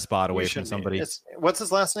another spot away from somebody. What's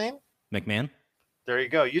his last name? McMahon. There you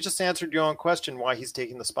go. You just answered your own question why he's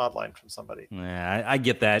taking the spotlight from somebody. Yeah, I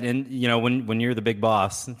get that. And, you know, when you're the big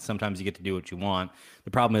boss, sometimes you get to do what you want.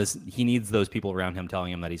 The problem is he needs those people around him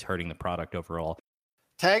telling him that he's hurting the product overall.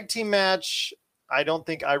 Tag team match, I don't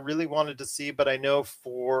think I really wanted to see, but I know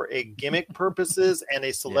for a gimmick purposes and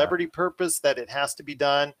a celebrity purpose that it has to be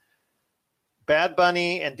done. Bad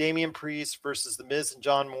Bunny and Damian Priest versus The Miz and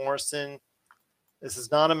John Morrison. This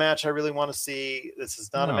is not a match I really want to see. This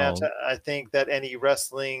is not a match I think that any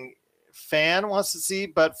wrestling fan wants to see,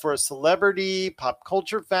 but for a celebrity pop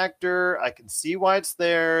culture factor, I can see why it's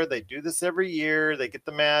there. They do this every year. They get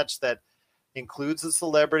the match that includes a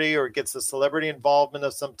celebrity or gets a celebrity involvement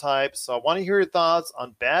of some type. So I want to hear your thoughts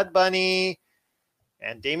on Bad Bunny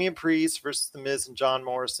and Damian Priest versus The Miz and John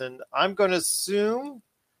Morrison. I'm going to assume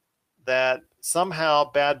that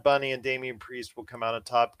somehow Bad Bunny and Damian Priest will come out on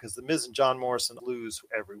top because The Miz and John Morrison lose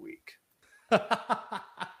every week.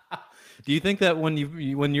 Do you think that when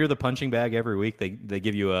you're the punching bag every week, they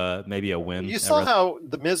give you maybe a win? You saw how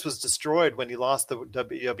The Miz was destroyed when he lost the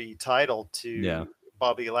WWE title to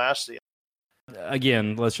Bobby Lashley.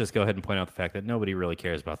 Again, let's just go ahead and point out the fact that nobody really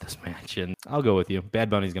cares about this match, and I'll go with you. Bad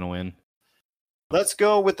Bunny's going to win. Let's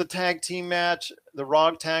go with the tag team match, the Raw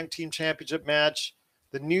Tag Team Championship match.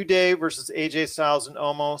 The New Day versus AJ Styles and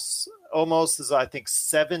Omos. Omos is, I think,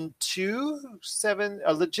 7'2",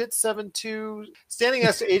 a legit 7'2", standing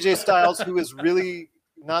next to AJ Styles, who is really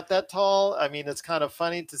not that tall. I mean, it's kind of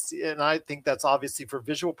funny to see, and I think that's obviously for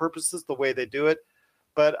visual purposes, the way they do it.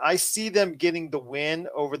 But I see them getting the win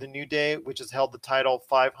over the New Day, which has held the title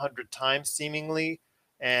 500 times, seemingly.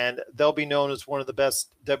 And they'll be known as one of the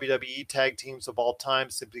best WWE tag teams of all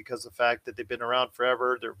time simply because of the fact that they've been around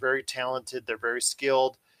forever. They're very talented. They're very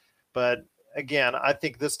skilled. But again, I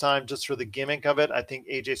think this time, just for the gimmick of it, I think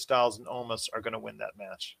AJ Styles and Omos are going to win that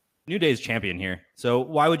match. New Day's champion here. So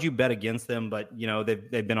why would you bet against them? But, you know,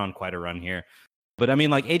 they've been on quite a run here. But, I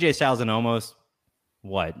mean, like AJ Styles and Omos,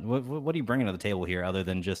 what are you bringing to the table here other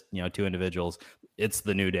than just, you know, two individuals? It's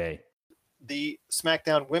the New Day. The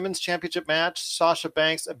SmackDown Women's Championship match, Sasha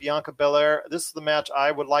Banks and Bianca Belair. This is the match I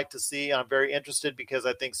would like to see. I'm very interested because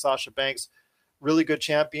I think Sasha Banks, really good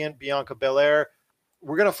champion. Bianca Belair,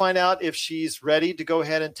 we're going to find out if she's ready to go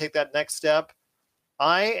ahead and take that next step.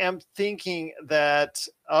 I am thinking that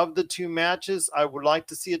of the two matches I would like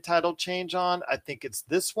to see a title change on, I think it's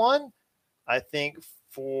this one. I think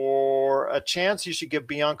for a chance, you should give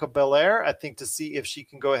Bianca Belair, I think, to see if she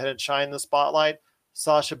can go ahead and shine the spotlight.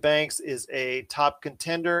 Sasha Banks is a top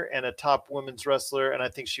contender and a top women's wrestler, and I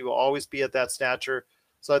think she will always be at that stature.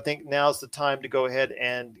 So I think now's the time to go ahead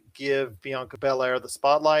and give Bianca Belair the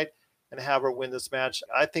spotlight and have her win this match.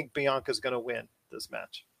 I think Bianca's going to win this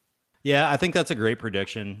match. Yeah, I think that's a great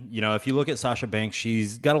prediction. You know, if you look at Sasha Banks,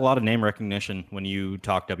 she's got a lot of name recognition when you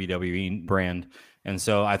talk WWE brand. And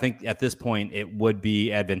so I think at this point, it would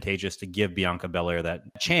be advantageous to give Bianca Belair that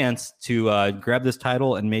chance to grab this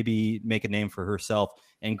title and maybe make a name for herself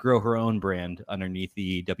and grow her own brand underneath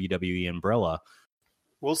the WWE umbrella.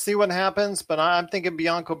 We'll see what happens, but I'm thinking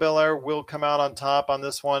Bianca Belair will come out on top on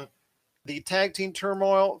this one. The Tag Team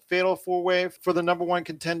Turmoil Fatal 4-Way for the number one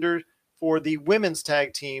contender for the women's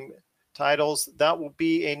tag team titles. That will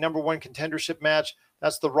be a number one contendership match.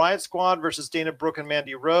 That's the Riot Squad versus Dana Brooke and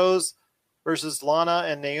Mandy Rose versus Lana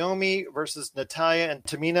and Naomi versus Natalya and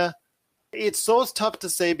Tamina. It's so tough to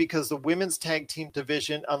say because the women's tag team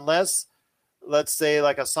division, unless, let's say,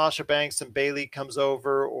 like a Sasha Banks and Bayley comes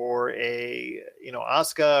over, or a, you know,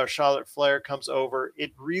 Asuka or Charlotte Flair comes over,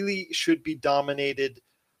 it really should be dominated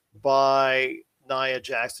by Nia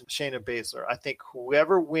Jax, Shayna Baszler. I think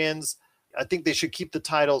whoever wins, I think they should keep the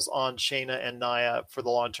titles on Shayna and Nia for the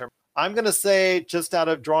long term. I'm going to say, just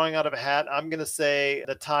drawing out of a hat, I'm going to say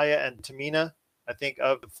Natalya and Tamina. I think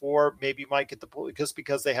of the four, maybe might get the pull just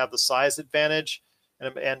because they have the size advantage,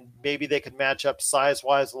 and maybe they could match up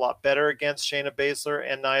size-wise a lot better against Shayna Baszler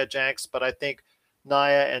and Nia Jax. But I think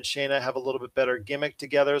Nia and Shayna have a little bit better gimmick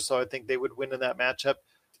together, so I think they would win in that matchup.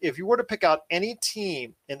 If you were to pick out any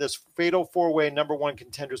team in this fatal four-way number one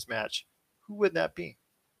contenders match, who would that be?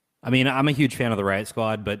 I mean, I'm a huge fan of the Riot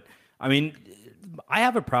Squad, but I mean, I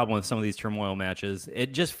have a problem with some of these turmoil matches.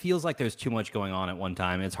 It just feels like there's too much going on at one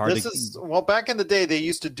time. It's hard Well, back in the day, they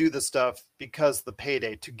used to do this stuff because the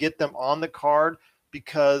payday, to get them on the card,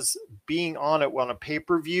 because being on it on a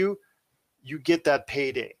pay-per-view, you get that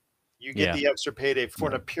payday. You get the extra payday for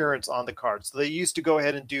an appearance on the card. So they used to go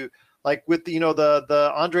ahead and do, like with the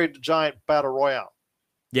Andre the Giant Battle Royale.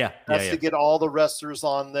 That's to get all the wrestlers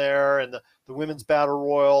on there, and the Women's Battle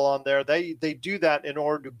Royal on there. They do that in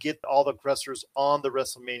order to get all the wrestlers on the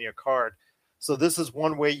WrestleMania card. So this is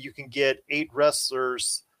one way you can get 8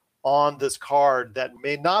 wrestlers on this card that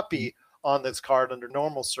may not be on this card under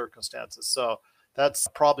normal circumstances. So that's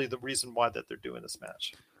probably the reason why that they're doing this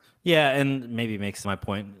match. Yeah, and maybe makes my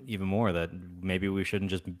point even more that maybe we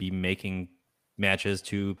shouldn't just be making matches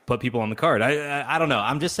to put people on the card. I don't know.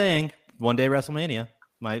 I'm just saying, one day WrestleMania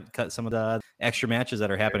might cut some of the extra matches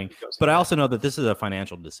that are happening. But I also know that this is a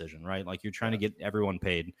financial decision, right? Like, you're trying to get everyone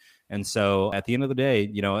paid. And so at the end of the day,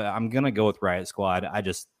 I'm going to go with Riot Squad. I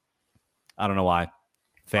don't know why.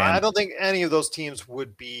 I don't think any of those teams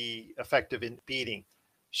would be effective in beating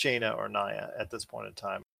Shayna or Nia at this point in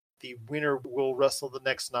time. The winner will wrestle the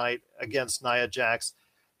next night against Nia Jax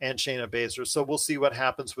and Shayna Baszler. So we'll see what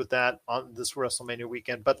happens with that on this WrestleMania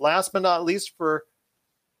weekend. But last but not least, for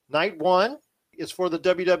night one, is for the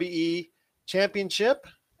WWE Championship,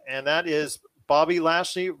 and that is Bobby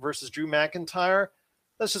Lashley versus Drew McIntyre.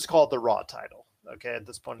 Let's just call it the Raw title, okay, at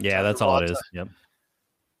this point in time. Yeah, that's all it is. Yep.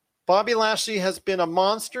 Bobby Lashley has been a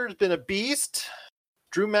monster, has been a beast.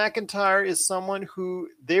 Drew McIntyre is someone who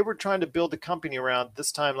they were trying to build a company around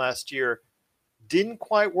this time last year. Didn't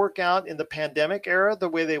quite work out in the pandemic era the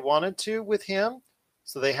way they wanted to with him,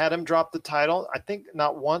 so they had him drop the title, I think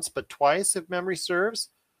not once, but twice, if memory serves.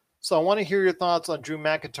 So I want to hear your thoughts on Drew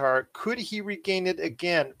McIntyre. Could he regain it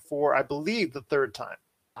again for, I believe, the third time?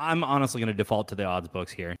 I'm honestly going to default to the odds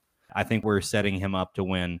books here. I think we're setting him up to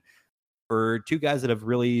win. For two guys that have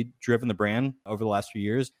really driven the brand over the last few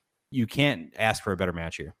years, you can't ask for a better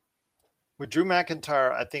match here. With Drew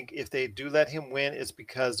McIntyre, I think if they do let him win, it's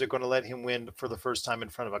because they're going to let him win for the first time in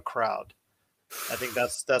front of a crowd. I think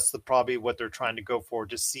that's probably what they're trying to go for,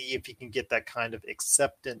 to see if he can get that kind of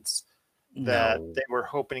acceptance that they were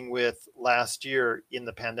hoping with last year in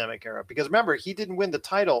the pandemic era. Because remember, he didn't win the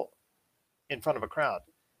title in front of a crowd.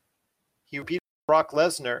 He beat Brock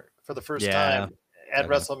Lesnar for the first time at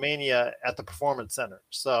WrestleMania at the Performance Center.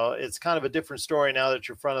 So it's kind of a different story now that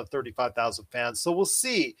you're in front of 35,000 fans. So we'll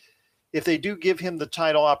see if they do give him the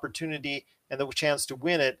title opportunity and the chance to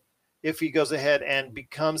win it, if he goes ahead and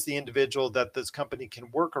becomes the individual that this company can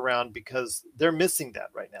work around, because they're missing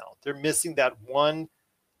that right now. They're missing that one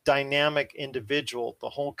dynamic individual the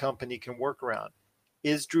whole company can work around.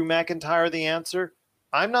 Is Drew McIntyre the answer?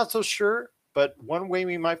 I'm not so sure, but one way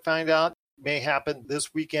we might find out may happen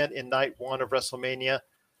this weekend in night one of WrestleMania.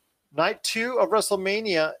 Night two of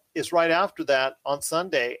WrestleMania is right after that on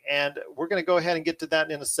Sunday, and we're going to go ahead and get to that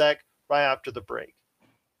in a sec, right after the break.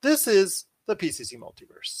 This is the PCC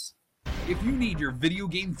Multiverse. If you need your video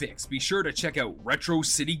game fix, be sure to check out Retro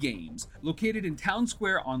City Games. Located in Town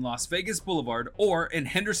Square on Las Vegas Boulevard or in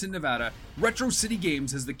Henderson, Nevada, Retro City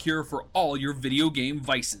Games has the cure for all your video game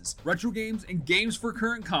vices. Retro games and games for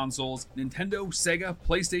current consoles, Nintendo, Sega,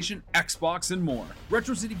 PlayStation, Xbox, and more.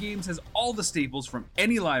 Retro City Games has all the staples from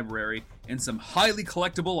any library and some highly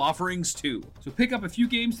collectible offerings too. So pick up a few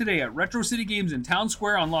games today at Retro City Games in Town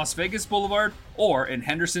Square on Las Vegas Boulevard or in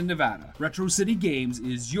Henderson, Nevada. Retro City Games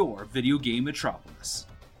is your video game metropolis.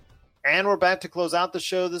 And we're back to close out the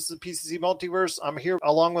show. This is the PCC Multiverse. I'm here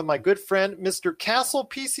along with my good friend, Mr. Castle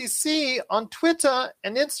PCC on Twitter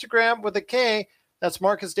and Instagram with a K. That's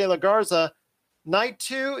Marcus De La Garza. Night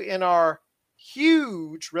two in our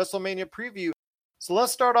huge WrestleMania preview. So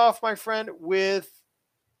let's start off, my friend, with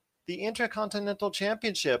the Intercontinental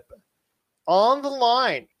Championship on the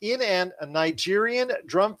line in a Nigerian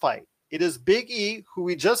drum fight. It is Big E, who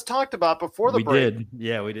we just talked about before the break. We did.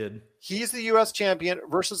 Yeah, we did. He's the U.S. champion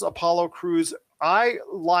versus Apollo Crews. I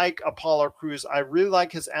like Apollo Crews. I really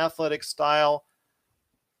like his athletic style.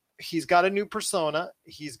 He's got a new persona.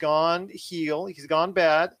 He's gone heel. He's gone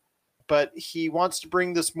bad, but he wants to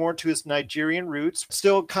bring this more to his Nigerian roots.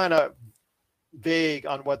 Still kind of vague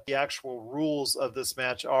on what the actual rules of this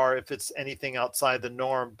match are, if it's anything outside the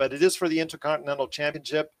norm, but it is for the Intercontinental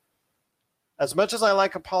Championship. As much as I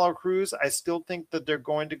like Apollo Crews, I still think that they're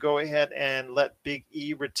going to go ahead and let Big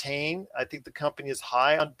E retain. I think the company is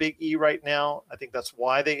high on Big E right now. I think that's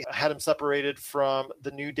why they had him separated from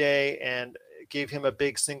the New Day and gave him a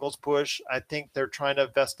big singles push. I think they're trying to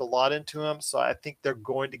invest a lot into him, so I think they're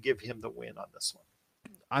going to give him the win on this one.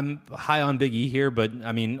 I'm high on Big E here, but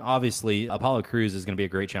I mean, obviously, Apollo Crews is going to be a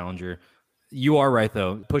great challenger. You are right,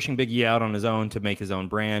 though. Pushing Big E out on his own to make his own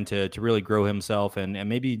brand, to really grow himself, and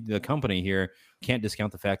maybe the company here can't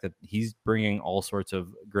discount the fact that he's bringing all sorts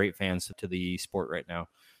of great fans to the sport right now.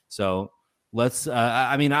 So let's,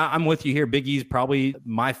 I'm with you here. Big E's probably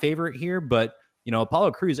my favorite here, but, you know,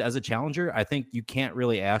 Apollo Crews as a challenger, I think you can't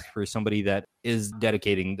really ask for somebody that is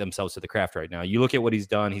dedicating themselves to the craft right now. You look at what he's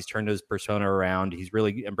done. He's turned his persona around. He's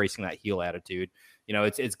really embracing that heel attitude. You know,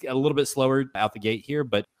 it's a little bit slower out the gate here,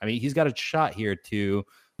 but I mean, he's got a shot here to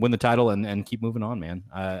win the title and keep moving on, man.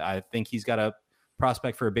 I think he's got a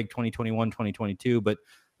prospect for a big 2021, 2022, but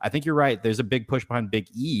I think you're right. There's a big push behind Big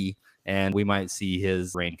E, and we might see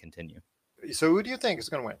his reign continue. So who do you think is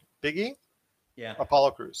going to win? Big E? Yeah.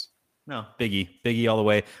 Apollo Crews? No, Big E all the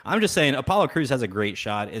way. I'm just saying Apollo Crews has a great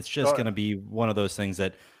shot. It's just going to be one of those things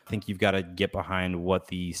that I think you've got to get behind what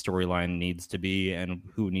the storyline needs to be and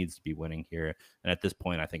who needs to be winning here. And at this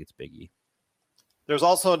point, I think it's Big E. There's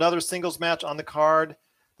also another singles match on the card.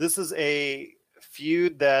 This is a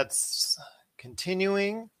feud that's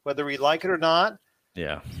continuing, whether we like it or not.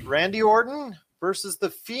 Yeah. Randy Orton versus The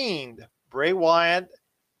Fiend, Bray Wyatt.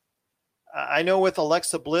 I know with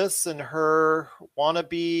Alexa Bliss and her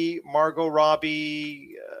wannabe Margot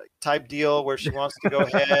Robbie type deal where she wants to go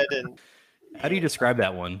ahead and... How do you describe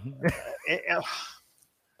that one?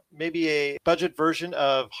 Maybe a budget version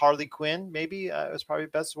of Harley Quinn, maybe is probably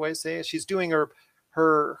the best way to say it. She's doing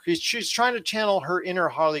she's trying to channel her inner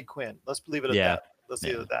Harley Quinn. Let's leave it at that. Let's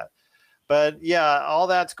leave it at that. But yeah, all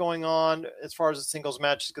that's going on as far as the singles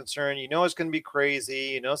match is concerned. You know it's going to be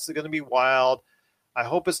crazy. You know it's going to be wild. I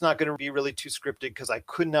hope it's not going to be really too scripted, because I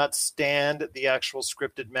could not stand the actual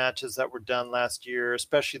scripted matches that were done last year,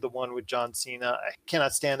 especially the one with John Cena. I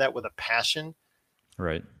cannot stand that with a passion.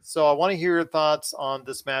 Right. So I want to hear your thoughts on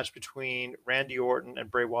this match between Randy Orton and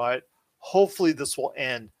Bray Wyatt. Hopefully this will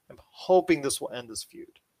end. I'm hoping this will end this feud.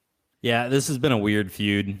 Yeah, this has been a weird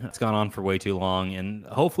feud. It's gone on for way too long, and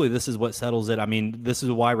hopefully this is what settles it. I mean, this is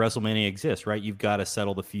why WrestleMania exists, right? You've got to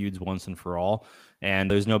settle the feuds once and for all, and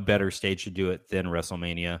there's no better stage to do it than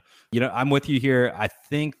WrestleMania. You know, I'm with you here. I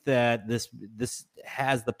think that this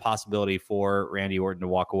has the possibility for Randy Orton to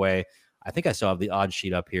walk away. I think I still have the odds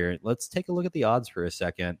sheet up here. Let's take a look at the odds for a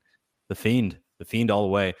second. The Fiend all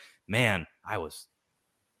the way. Man, I was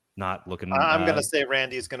not looking. I'm going to say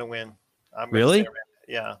Randy's going to win. Really?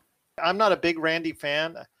 Yeah. I'm not a big Randy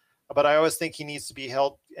fan, but I always think he needs to be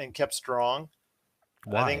held and kept strong.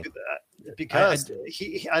 Why? I think because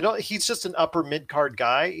he's just an upper mid card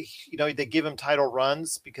guy. You know, they give him title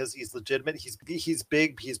runs because he's legitimate. He's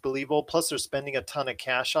big. He's believable. Plus, they're spending a ton of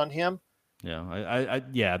cash on him.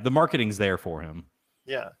 Yeah, the marketing's there for him.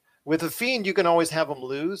 Yeah, with a Fiend, you can always have him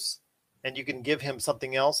lose, and you can give him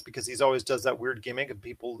something else because he's always does that weird gimmick, and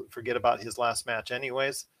people forget about his last match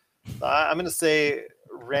anyways. I'm going to say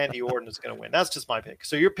Randy Orton is going to win. That's just my pick.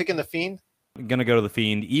 So you're picking the Fiend? I'm going to go to the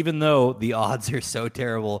Fiend, even though the odds are so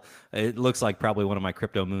terrible. It looks like probably one of my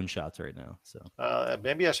crypto moonshots right now. So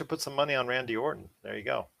maybe I should put some money on Randy Orton. There you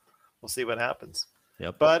go. We'll see what happens.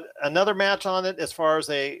 Yep. But another match on it, as far as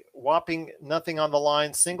a whopping nothing on the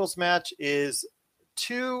line singles match, is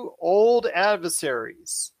two old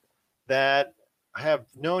adversaries that have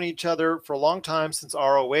known each other for a long time, since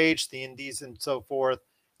ROH, the Indies, and so forth.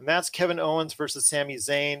 And that's Kevin Owens versus Sami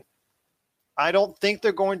Zayn. I don't think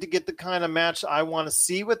they're going to get the kind of match I want to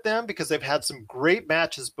see with them, because they've had some great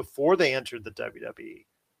matches before they entered the WWE.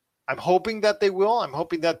 I'm hoping that they will. I'm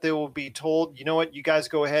hoping that they will be told, you know what, you guys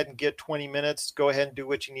go ahead and get 20 minutes. Go ahead and do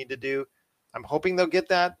what you need to do. I'm hoping they'll get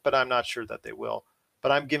that, but I'm not sure that they will.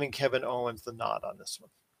 But I'm giving Kevin Owens the nod on this one.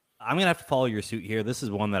 I'm going to have to follow your suit here. This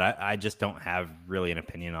is one that I just don't have really an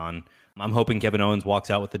opinion on. I'm hoping Kevin Owens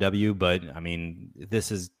walks out with the W, but I mean,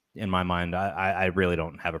 this is, in my mind, I really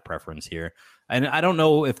don't have a preference here. And I don't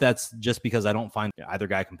know if that's just because I don't find either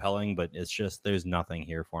guy compelling, but it's just there's nothing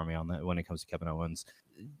here for me on that when it comes to Kevin Owens.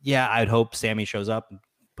 Yeah, I'd hope Sammy shows up and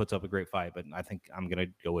puts up a great fight, but I think I'm going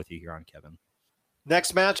to go with you here on Kevin.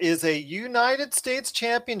 Next match is a United States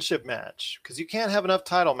Championship match, because you can't have enough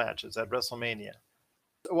title matches at WrestleMania.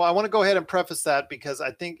 Well, I want to go ahead and preface that, because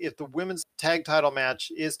I think if the women's tag title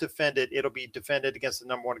match is defended, it'll be defended against the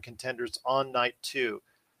number one contenders on night 2.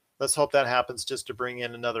 let's hope that happens just to bring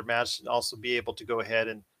in another match and also be able to go ahead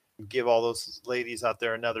and give all those ladies out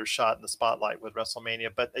there another shot in the spotlight with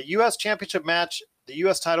WrestleMania. But a U.S. Championship match, the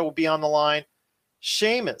U.S. title will be on the line.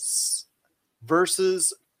 Sheamus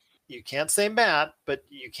versus, you can't say Matt, but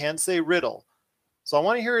you can say Riddle. So I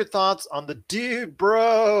want to hear your thoughts on the dude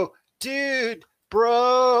bro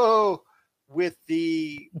with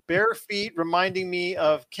the bare feet reminding me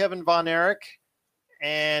of Kevin Von Erich.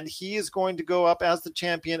 And he is going to go up as the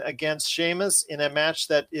champion against Sheamus in a match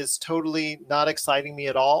that is totally not exciting me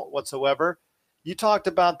at all whatsoever. You talked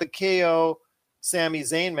about the KO Sami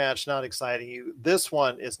Zayn match not exciting you. This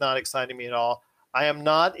one is not exciting me at all. I am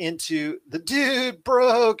not into the dude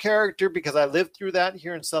bro character because I lived through that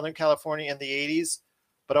here in Southern California in the 80s.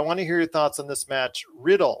 But I want to hear your thoughts on this match.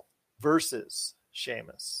 Riddle versus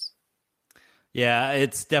Sheamus. Yeah,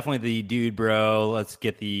 it's definitely the dude bro. Let's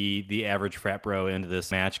get the average frat bro into this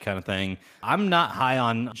match kind of thing. I'm not high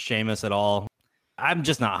on Sheamus at all. I'm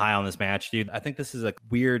just not high on this match, dude. I think this is a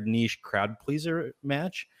weird niche crowd pleaser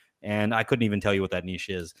match, and I couldn't even tell you what that niche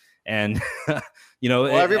is. And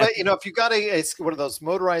everybody, if you got a one of those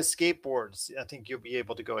motorized skateboards, I think you'll be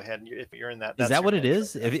able to go ahead and if you're in that. Is that what it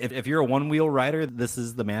is? If you're a one wheel rider, this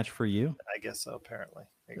is the match for you. I guess so. Apparently.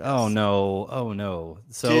 Oh no.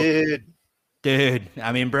 So. Dude,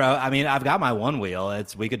 I mean, bro, I've got my one wheel.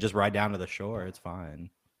 We could just ride down to the shore. It's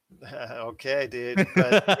fine. Okay, dude.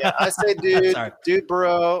 But yeah, I say dude,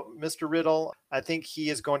 bro, Mr. Riddle. I think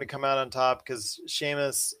he is going to come out on top because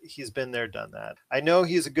Sheamus, he's been there, done that. I know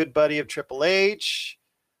he's a good buddy of Triple H,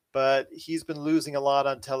 but he's been losing a lot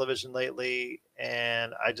on television lately,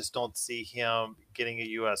 and I just don't see him getting a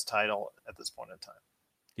U.S. title at this point in time.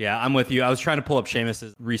 Yeah, I'm with you. I was trying to pull up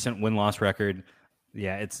Sheamus's recent win-loss record.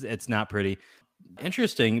 Yeah, it's not pretty.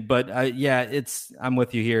 Interesting, but I'm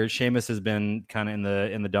with you here. Sheamus has been kind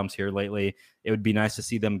of in the dumps here lately. It would be nice to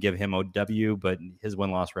see them give him OW, but his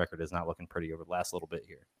win-loss record is not looking pretty over the last little bit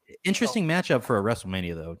here. Interesting matchup for a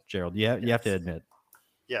WrestleMania, though, Gerald. You have to admit.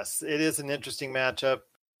 Yes, it is an interesting matchup.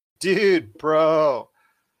 Dude, bro.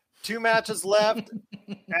 2 matches left.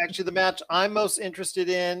 Actually, the match I'm most interested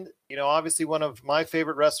in, obviously one of my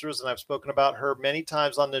favorite wrestlers, and I've spoken about her many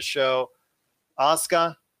times on this show,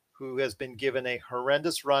 Asuka, who has been given a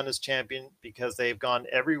horrendous run as champion because they've gone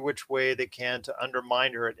every which way they can to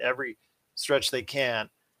undermine her at every stretch they can.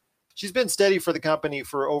 She's been steady for the company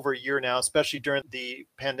for over a year now, especially during the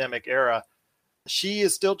pandemic era. She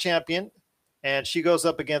is still champion, and she goes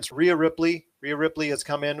up against Rhea Ripley. Rhea Ripley has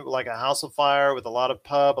come in like a house of fire with a lot of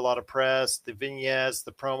pub, a lot of press, the vignettes,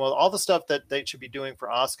 the promo, all the stuff that they should be doing for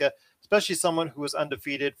Asuka, especially someone who was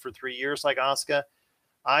undefeated for 3 years like Asuka.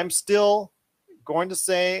 I'm still going to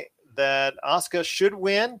say that Asuka should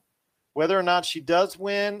win. Whether or not she does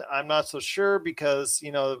win, I'm not so sure because,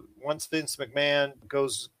 once Vince McMahon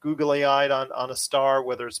goes googly-eyed on a star,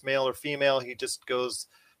 whether it's male or female, he just goes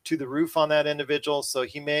to the roof on that individual. So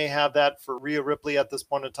he may have that for Rhea Ripley at this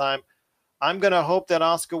point in time. I'm going to hope that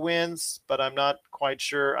Asuka wins, but I'm not quite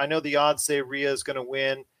sure. I know the odds say Rhea is going to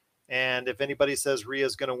win. And if anybody says Rhea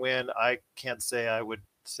is going to win, I can't say I would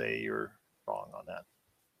say you're wrong on that.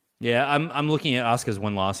 Yeah, I'm looking at Asuka's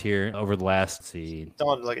win-loss here over the last.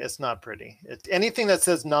 Don't look. It's not pretty. Anything that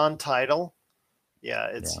says non-title,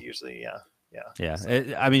 it's usually Yeah,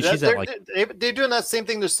 So, she's they're doing that same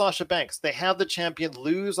thing to Sasha Banks. They have the champion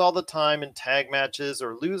lose all the time in tag matches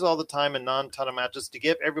or lose all the time in non-title matches to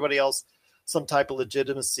give everybody else some type of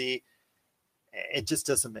legitimacy. It just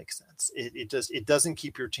doesn't make sense. It doesn't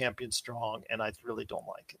keep your champion strong, and I really don't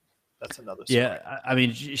like it. That's another story.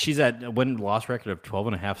 Yeah, she's at a win-loss record of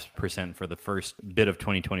 12.5% for the first bit of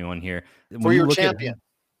 2021 here. For your champion.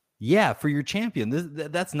 For your champion.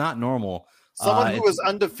 That's not normal. Someone who was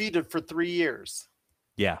undefeated for 3 years.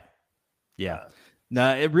 Yeah.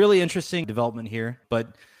 No, it really interesting development here,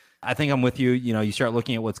 but I think I'm with you. You start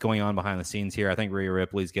looking at what's going on behind the scenes here. I think Rhea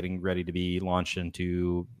Ripley's getting ready to be launched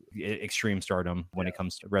into extreme stardom when it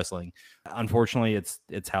comes to wrestling. Unfortunately,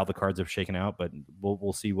 it's how the cards have shaken out, but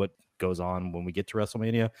we'll see what goes on when we get to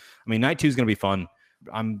WrestleMania. Night 2 is going to be fun.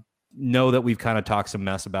 Know that we've kind of talked some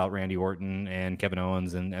mess about Randy Orton and Kevin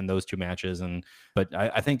Owens and those 2 matches, but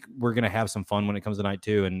I think we're going to have some fun when it comes to night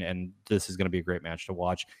 2, and this is going to be a great match to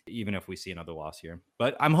watch, even if we see another loss here.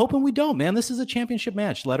 But I'm hoping we don't, man. This is a championship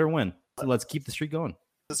match. Let her win. So let's keep the streak going.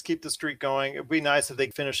 Let's keep the streak going. It'd be nice if they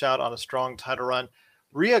finish out on a strong title run.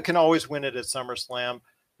 Rhea can always win it at SummerSlam.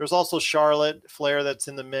 There's also Charlotte Flair that's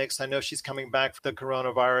in the mix. I know she's coming back from the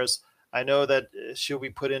coronavirus. I know that she'll be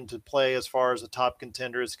put into play as far as a top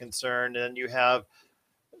contender is concerned. And you have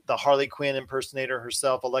the Harley Quinn impersonator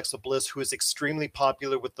herself, Alexa Bliss, who is extremely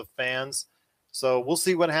popular with the fans. So we'll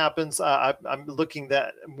see what happens. I'm looking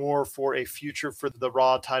that more for a future for the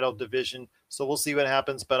Raw title division. So we'll see what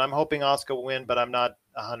happens. But I'm hoping Asuka will win, but I'm not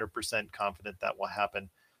 100% confident that will happen,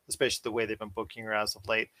 especially the way they've been booking her as of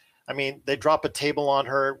late. I mean, they dropped a table on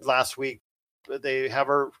her last week. They have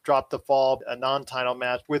her drop the fall, a non-title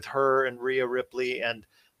match with her and Rhea Ripley and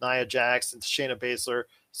Nia Jax and Shayna Baszler.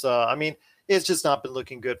 So, I mean, it's just not been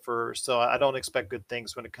looking good for her. So I don't expect good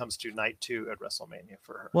things when it comes to night 2 at WrestleMania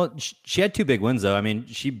for her. Well, she had 2 big wins, though. I mean,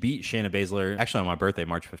 she beat Shayna Baszler actually on my birthday,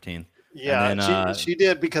 March 15th. Yeah, then, she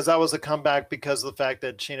did, because that was a comeback because of the fact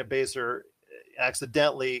that Shayna Baszler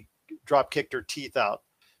accidentally drop kicked her teeth out.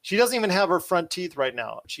 She doesn't even have her front teeth right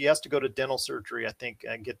now. She has to go to dental surgery, I think,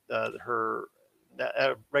 and get her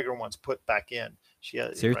regular ones put back in.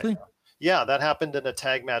 Seriously? Right, yeah, that happened in a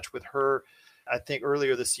tag match with her, I think,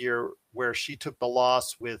 earlier this year, where she took the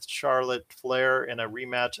loss with Charlotte Flair in a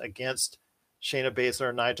rematch against Shayna Baszler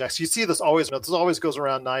and Nia Jax. You see this always goes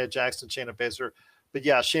around Nia Jax and Shayna Baszler. But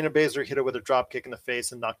yeah, Shayna Baszler hit her with a drop kick in the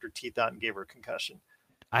face and knocked her teeth out and gave her a concussion.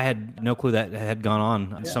 I had no clue that had gone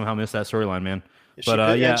on. I somehow missed that storyline, man.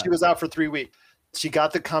 And she was out for 3 weeks. She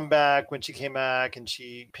got the comeback when she came back, and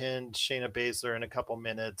she pinned Shayna Baszler in a couple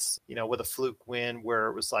minutes, with a fluke win where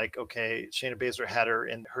it was like, okay, Shayna Baszler had her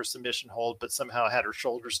in her submission hold, but somehow had her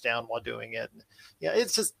shoulders down while doing it. And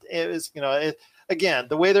again,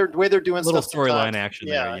 the way they're doing little stuff. Storyline action.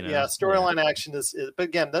 Storyline action is. But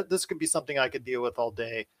again, this could be something I could deal with all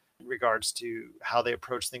day in regards to how they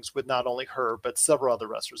approach things with not only her but several other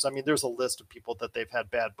wrestlers. I mean, there's a list of people that they've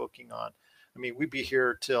had bad booking on. I mean, we'd be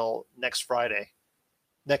here till next Friday,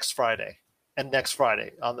 and next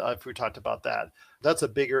Friday if we talked about that. That's a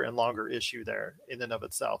bigger and longer issue there in and of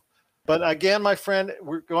itself. But again, my friend,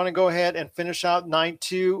 we're going to go ahead and finish out night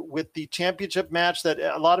 2 with the championship match that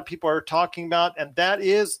a lot of people are talking about, and that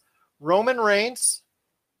is Roman Reigns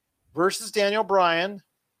versus Daniel Bryan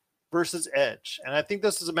versus Edge. And I think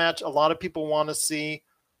this is a match a lot of people want to see.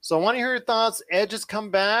 So I want to hear your thoughts. Edge has come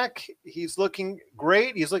back. He's looking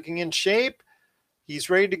great. He's looking in shape. He's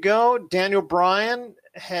ready to go. Daniel Bryan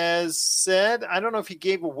has said, I don't know if he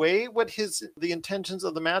gave away what the intentions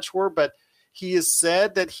of the match were, but he has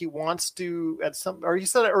said that he wants to he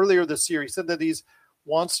said it earlier this year. He said that he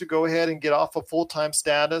wants to go ahead and get off a full-time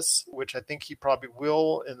status, which I think he probably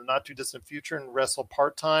will in the not too distant future, and wrestle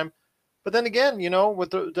part-time. But then again,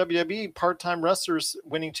 with the WWE, part-time wrestlers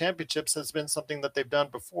winning championships has been something that they've done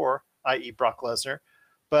before, i.e. Brock Lesnar.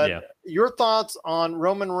 But your thoughts on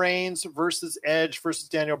Roman Reigns versus Edge versus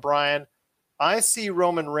Daniel Bryan? I see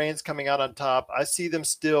Roman Reigns coming out on top. I see them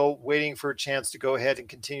still waiting for a chance to go ahead and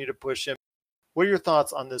continue to push him. What are your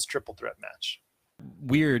thoughts on this triple threat match?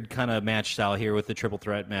 Weird kind of match style here with the triple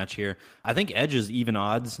threat match here. I think Edge is even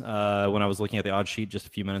odds. When I was looking at the odds sheet just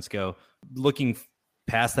a few minutes ago, looking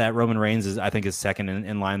past that, Roman Reigns is second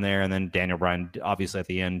in line there, and then Daniel Bryan obviously at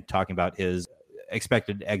the end talking about his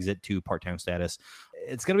expected exit to part-time status.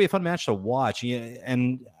 It's going to be a fun match to watch.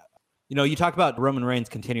 And you talk about Roman Reigns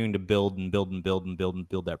continuing to build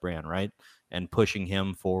that brand, right? And pushing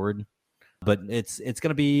him forward. But it's going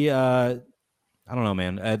to be I don't know,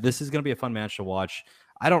 man. This is going to be a fun match to watch.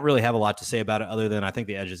 I don't really have a lot to say about it other than I think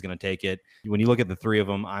the Edge is going to take it. When you look at the three of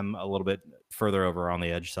them, I'm a little bit further over on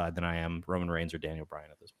the Edge side than I am Roman Reigns or Daniel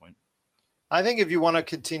Bryan at this point. I think if you want to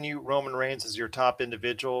continue Roman Reigns as your top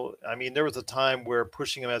individual, I mean, there was a time where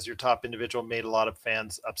pushing him as your top individual made a lot of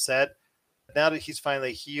fans upset. Now that he's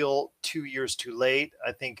finally heel 2 years too late,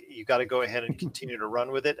 I think you got to go ahead and continue to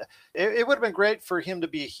run with it. It would have been great for him to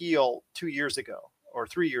be a heel 2 years ago or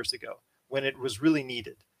 3 years ago when it was really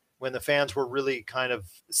needed, when the fans were really kind of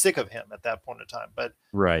sick of him at that point in time. But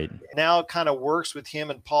right now it kind of works with him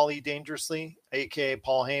and Paulie Dangerously, a.k.a.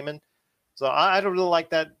 Paul Heyman. So I don't really like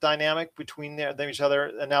that dynamic between them each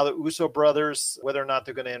other. And now the Uso brothers, whether or not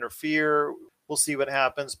they're going to interfere, we'll see what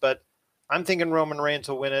happens. But I'm thinking Roman Reigns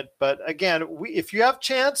will win it. But again, if you have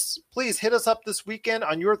chance, please hit us up this weekend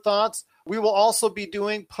on your thoughts. We will also be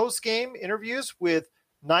doing post-game interviews with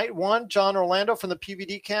Night 1, John Orlando from the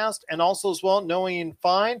PVD cast, and also as well Knowing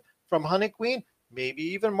Fine from Honey Queen. Maybe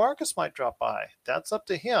even Marcus might drop by. That's up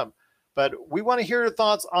to him. But we want to hear your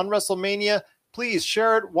thoughts on WrestleMania. Please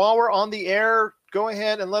share it while we're on the air. Go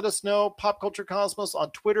ahead and let us know. Pop Culture Cosmos on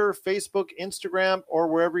Twitter, Facebook, Instagram, or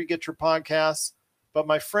wherever you get your podcasts. But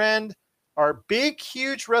my friend, our big,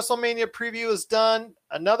 huge WrestleMania preview is done.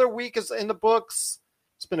 Another week is in the books.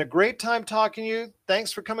 It's been a great time talking to you.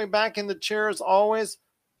 Thanks for coming back in the chair as always.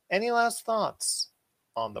 Any last thoughts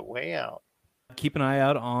on the way out? Keep an eye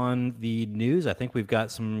out on the news. I think we've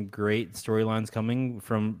got some great storylines coming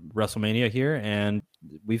from WrestleMania here, and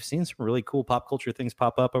we've seen some really cool pop culture things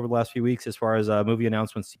pop up over the last few weeks as far as movie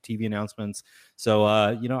announcements, TV announcements. So,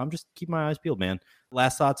 I'm just keeping my eyes peeled, man.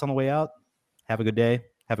 Last thoughts on the way out. Have a good day.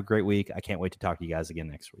 Have a great week. I can't wait to talk to you guys again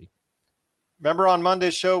next week. Remember on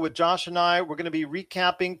Monday's show with Josh and I, we're going to be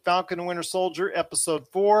recapping Falcon and Winter Soldier episode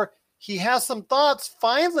 4. He has some thoughts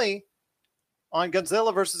finally on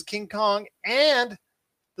Godzilla versus King Kong and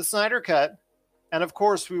the Snyder Cut. And of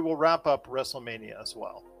course, we will wrap up WrestleMania as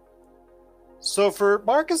well. So for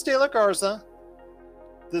Marcus de la Garza,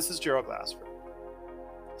 this is Gerald Glassford.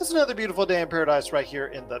 It's another beautiful day in paradise right here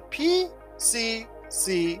in the PCC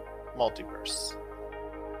Multiverse.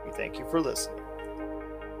 We thank you for listening.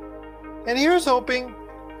 And here's hoping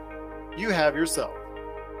you have yourself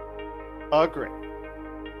a great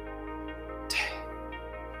day.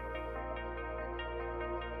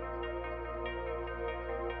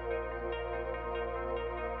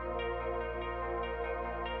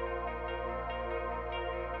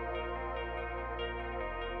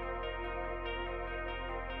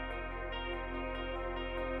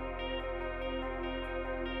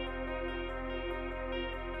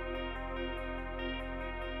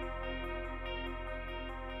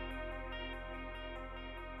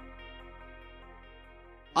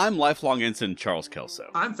 I'm lifelong ensign Charles Kelso.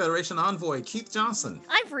 I'm Federation Envoy Keith Johnson.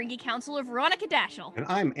 I'm Ferengi Counselor Veronica Dashel. And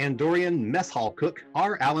I'm Andorian Mess Hall Cook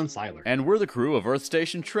R. Alan Seiler. And we're the crew of Earth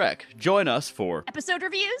Station Trek. Join us for episode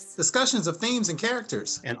reviews, discussions of themes and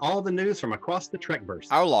characters, and all the news from across the Trekverse.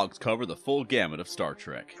 Our logs cover the full gamut of Star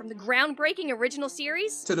Trek. From the groundbreaking original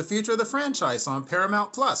series to the future of the franchise on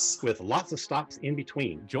Paramount Plus, with lots of stops in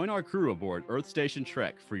between. Join our crew aboard Earth Station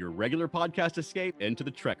Trek for your regular podcast escape into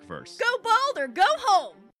the Trekverse. Go bold or go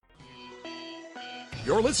home!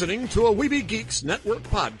 You're listening to a Weeby Geeks Network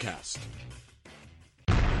podcast.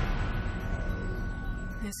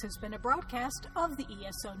 This has been a broadcast of the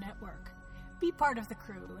ESO Network. Be part of the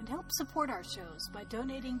crew and help support our shows by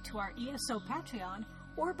donating to our ESO Patreon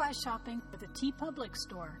or by shopping at the TeePublic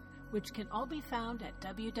store, which can all be found at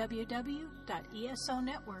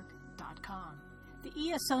www.esonetwork.com. The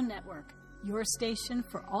ESO Network, your station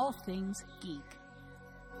for all things geek.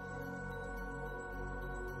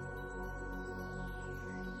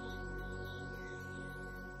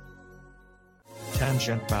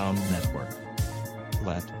 Tangent Bound Network.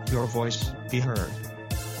 Let your voice be heard.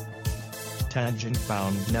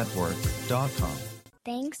 TangentBoundNetwork.com.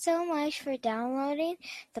 Thanks so much for downloading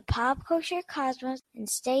the Pop Culture Cosmos, and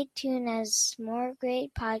stay tuned as more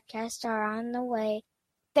great podcasts are on the way.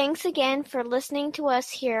 Thanks again for listening to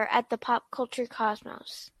us here at the Pop Culture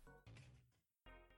Cosmos.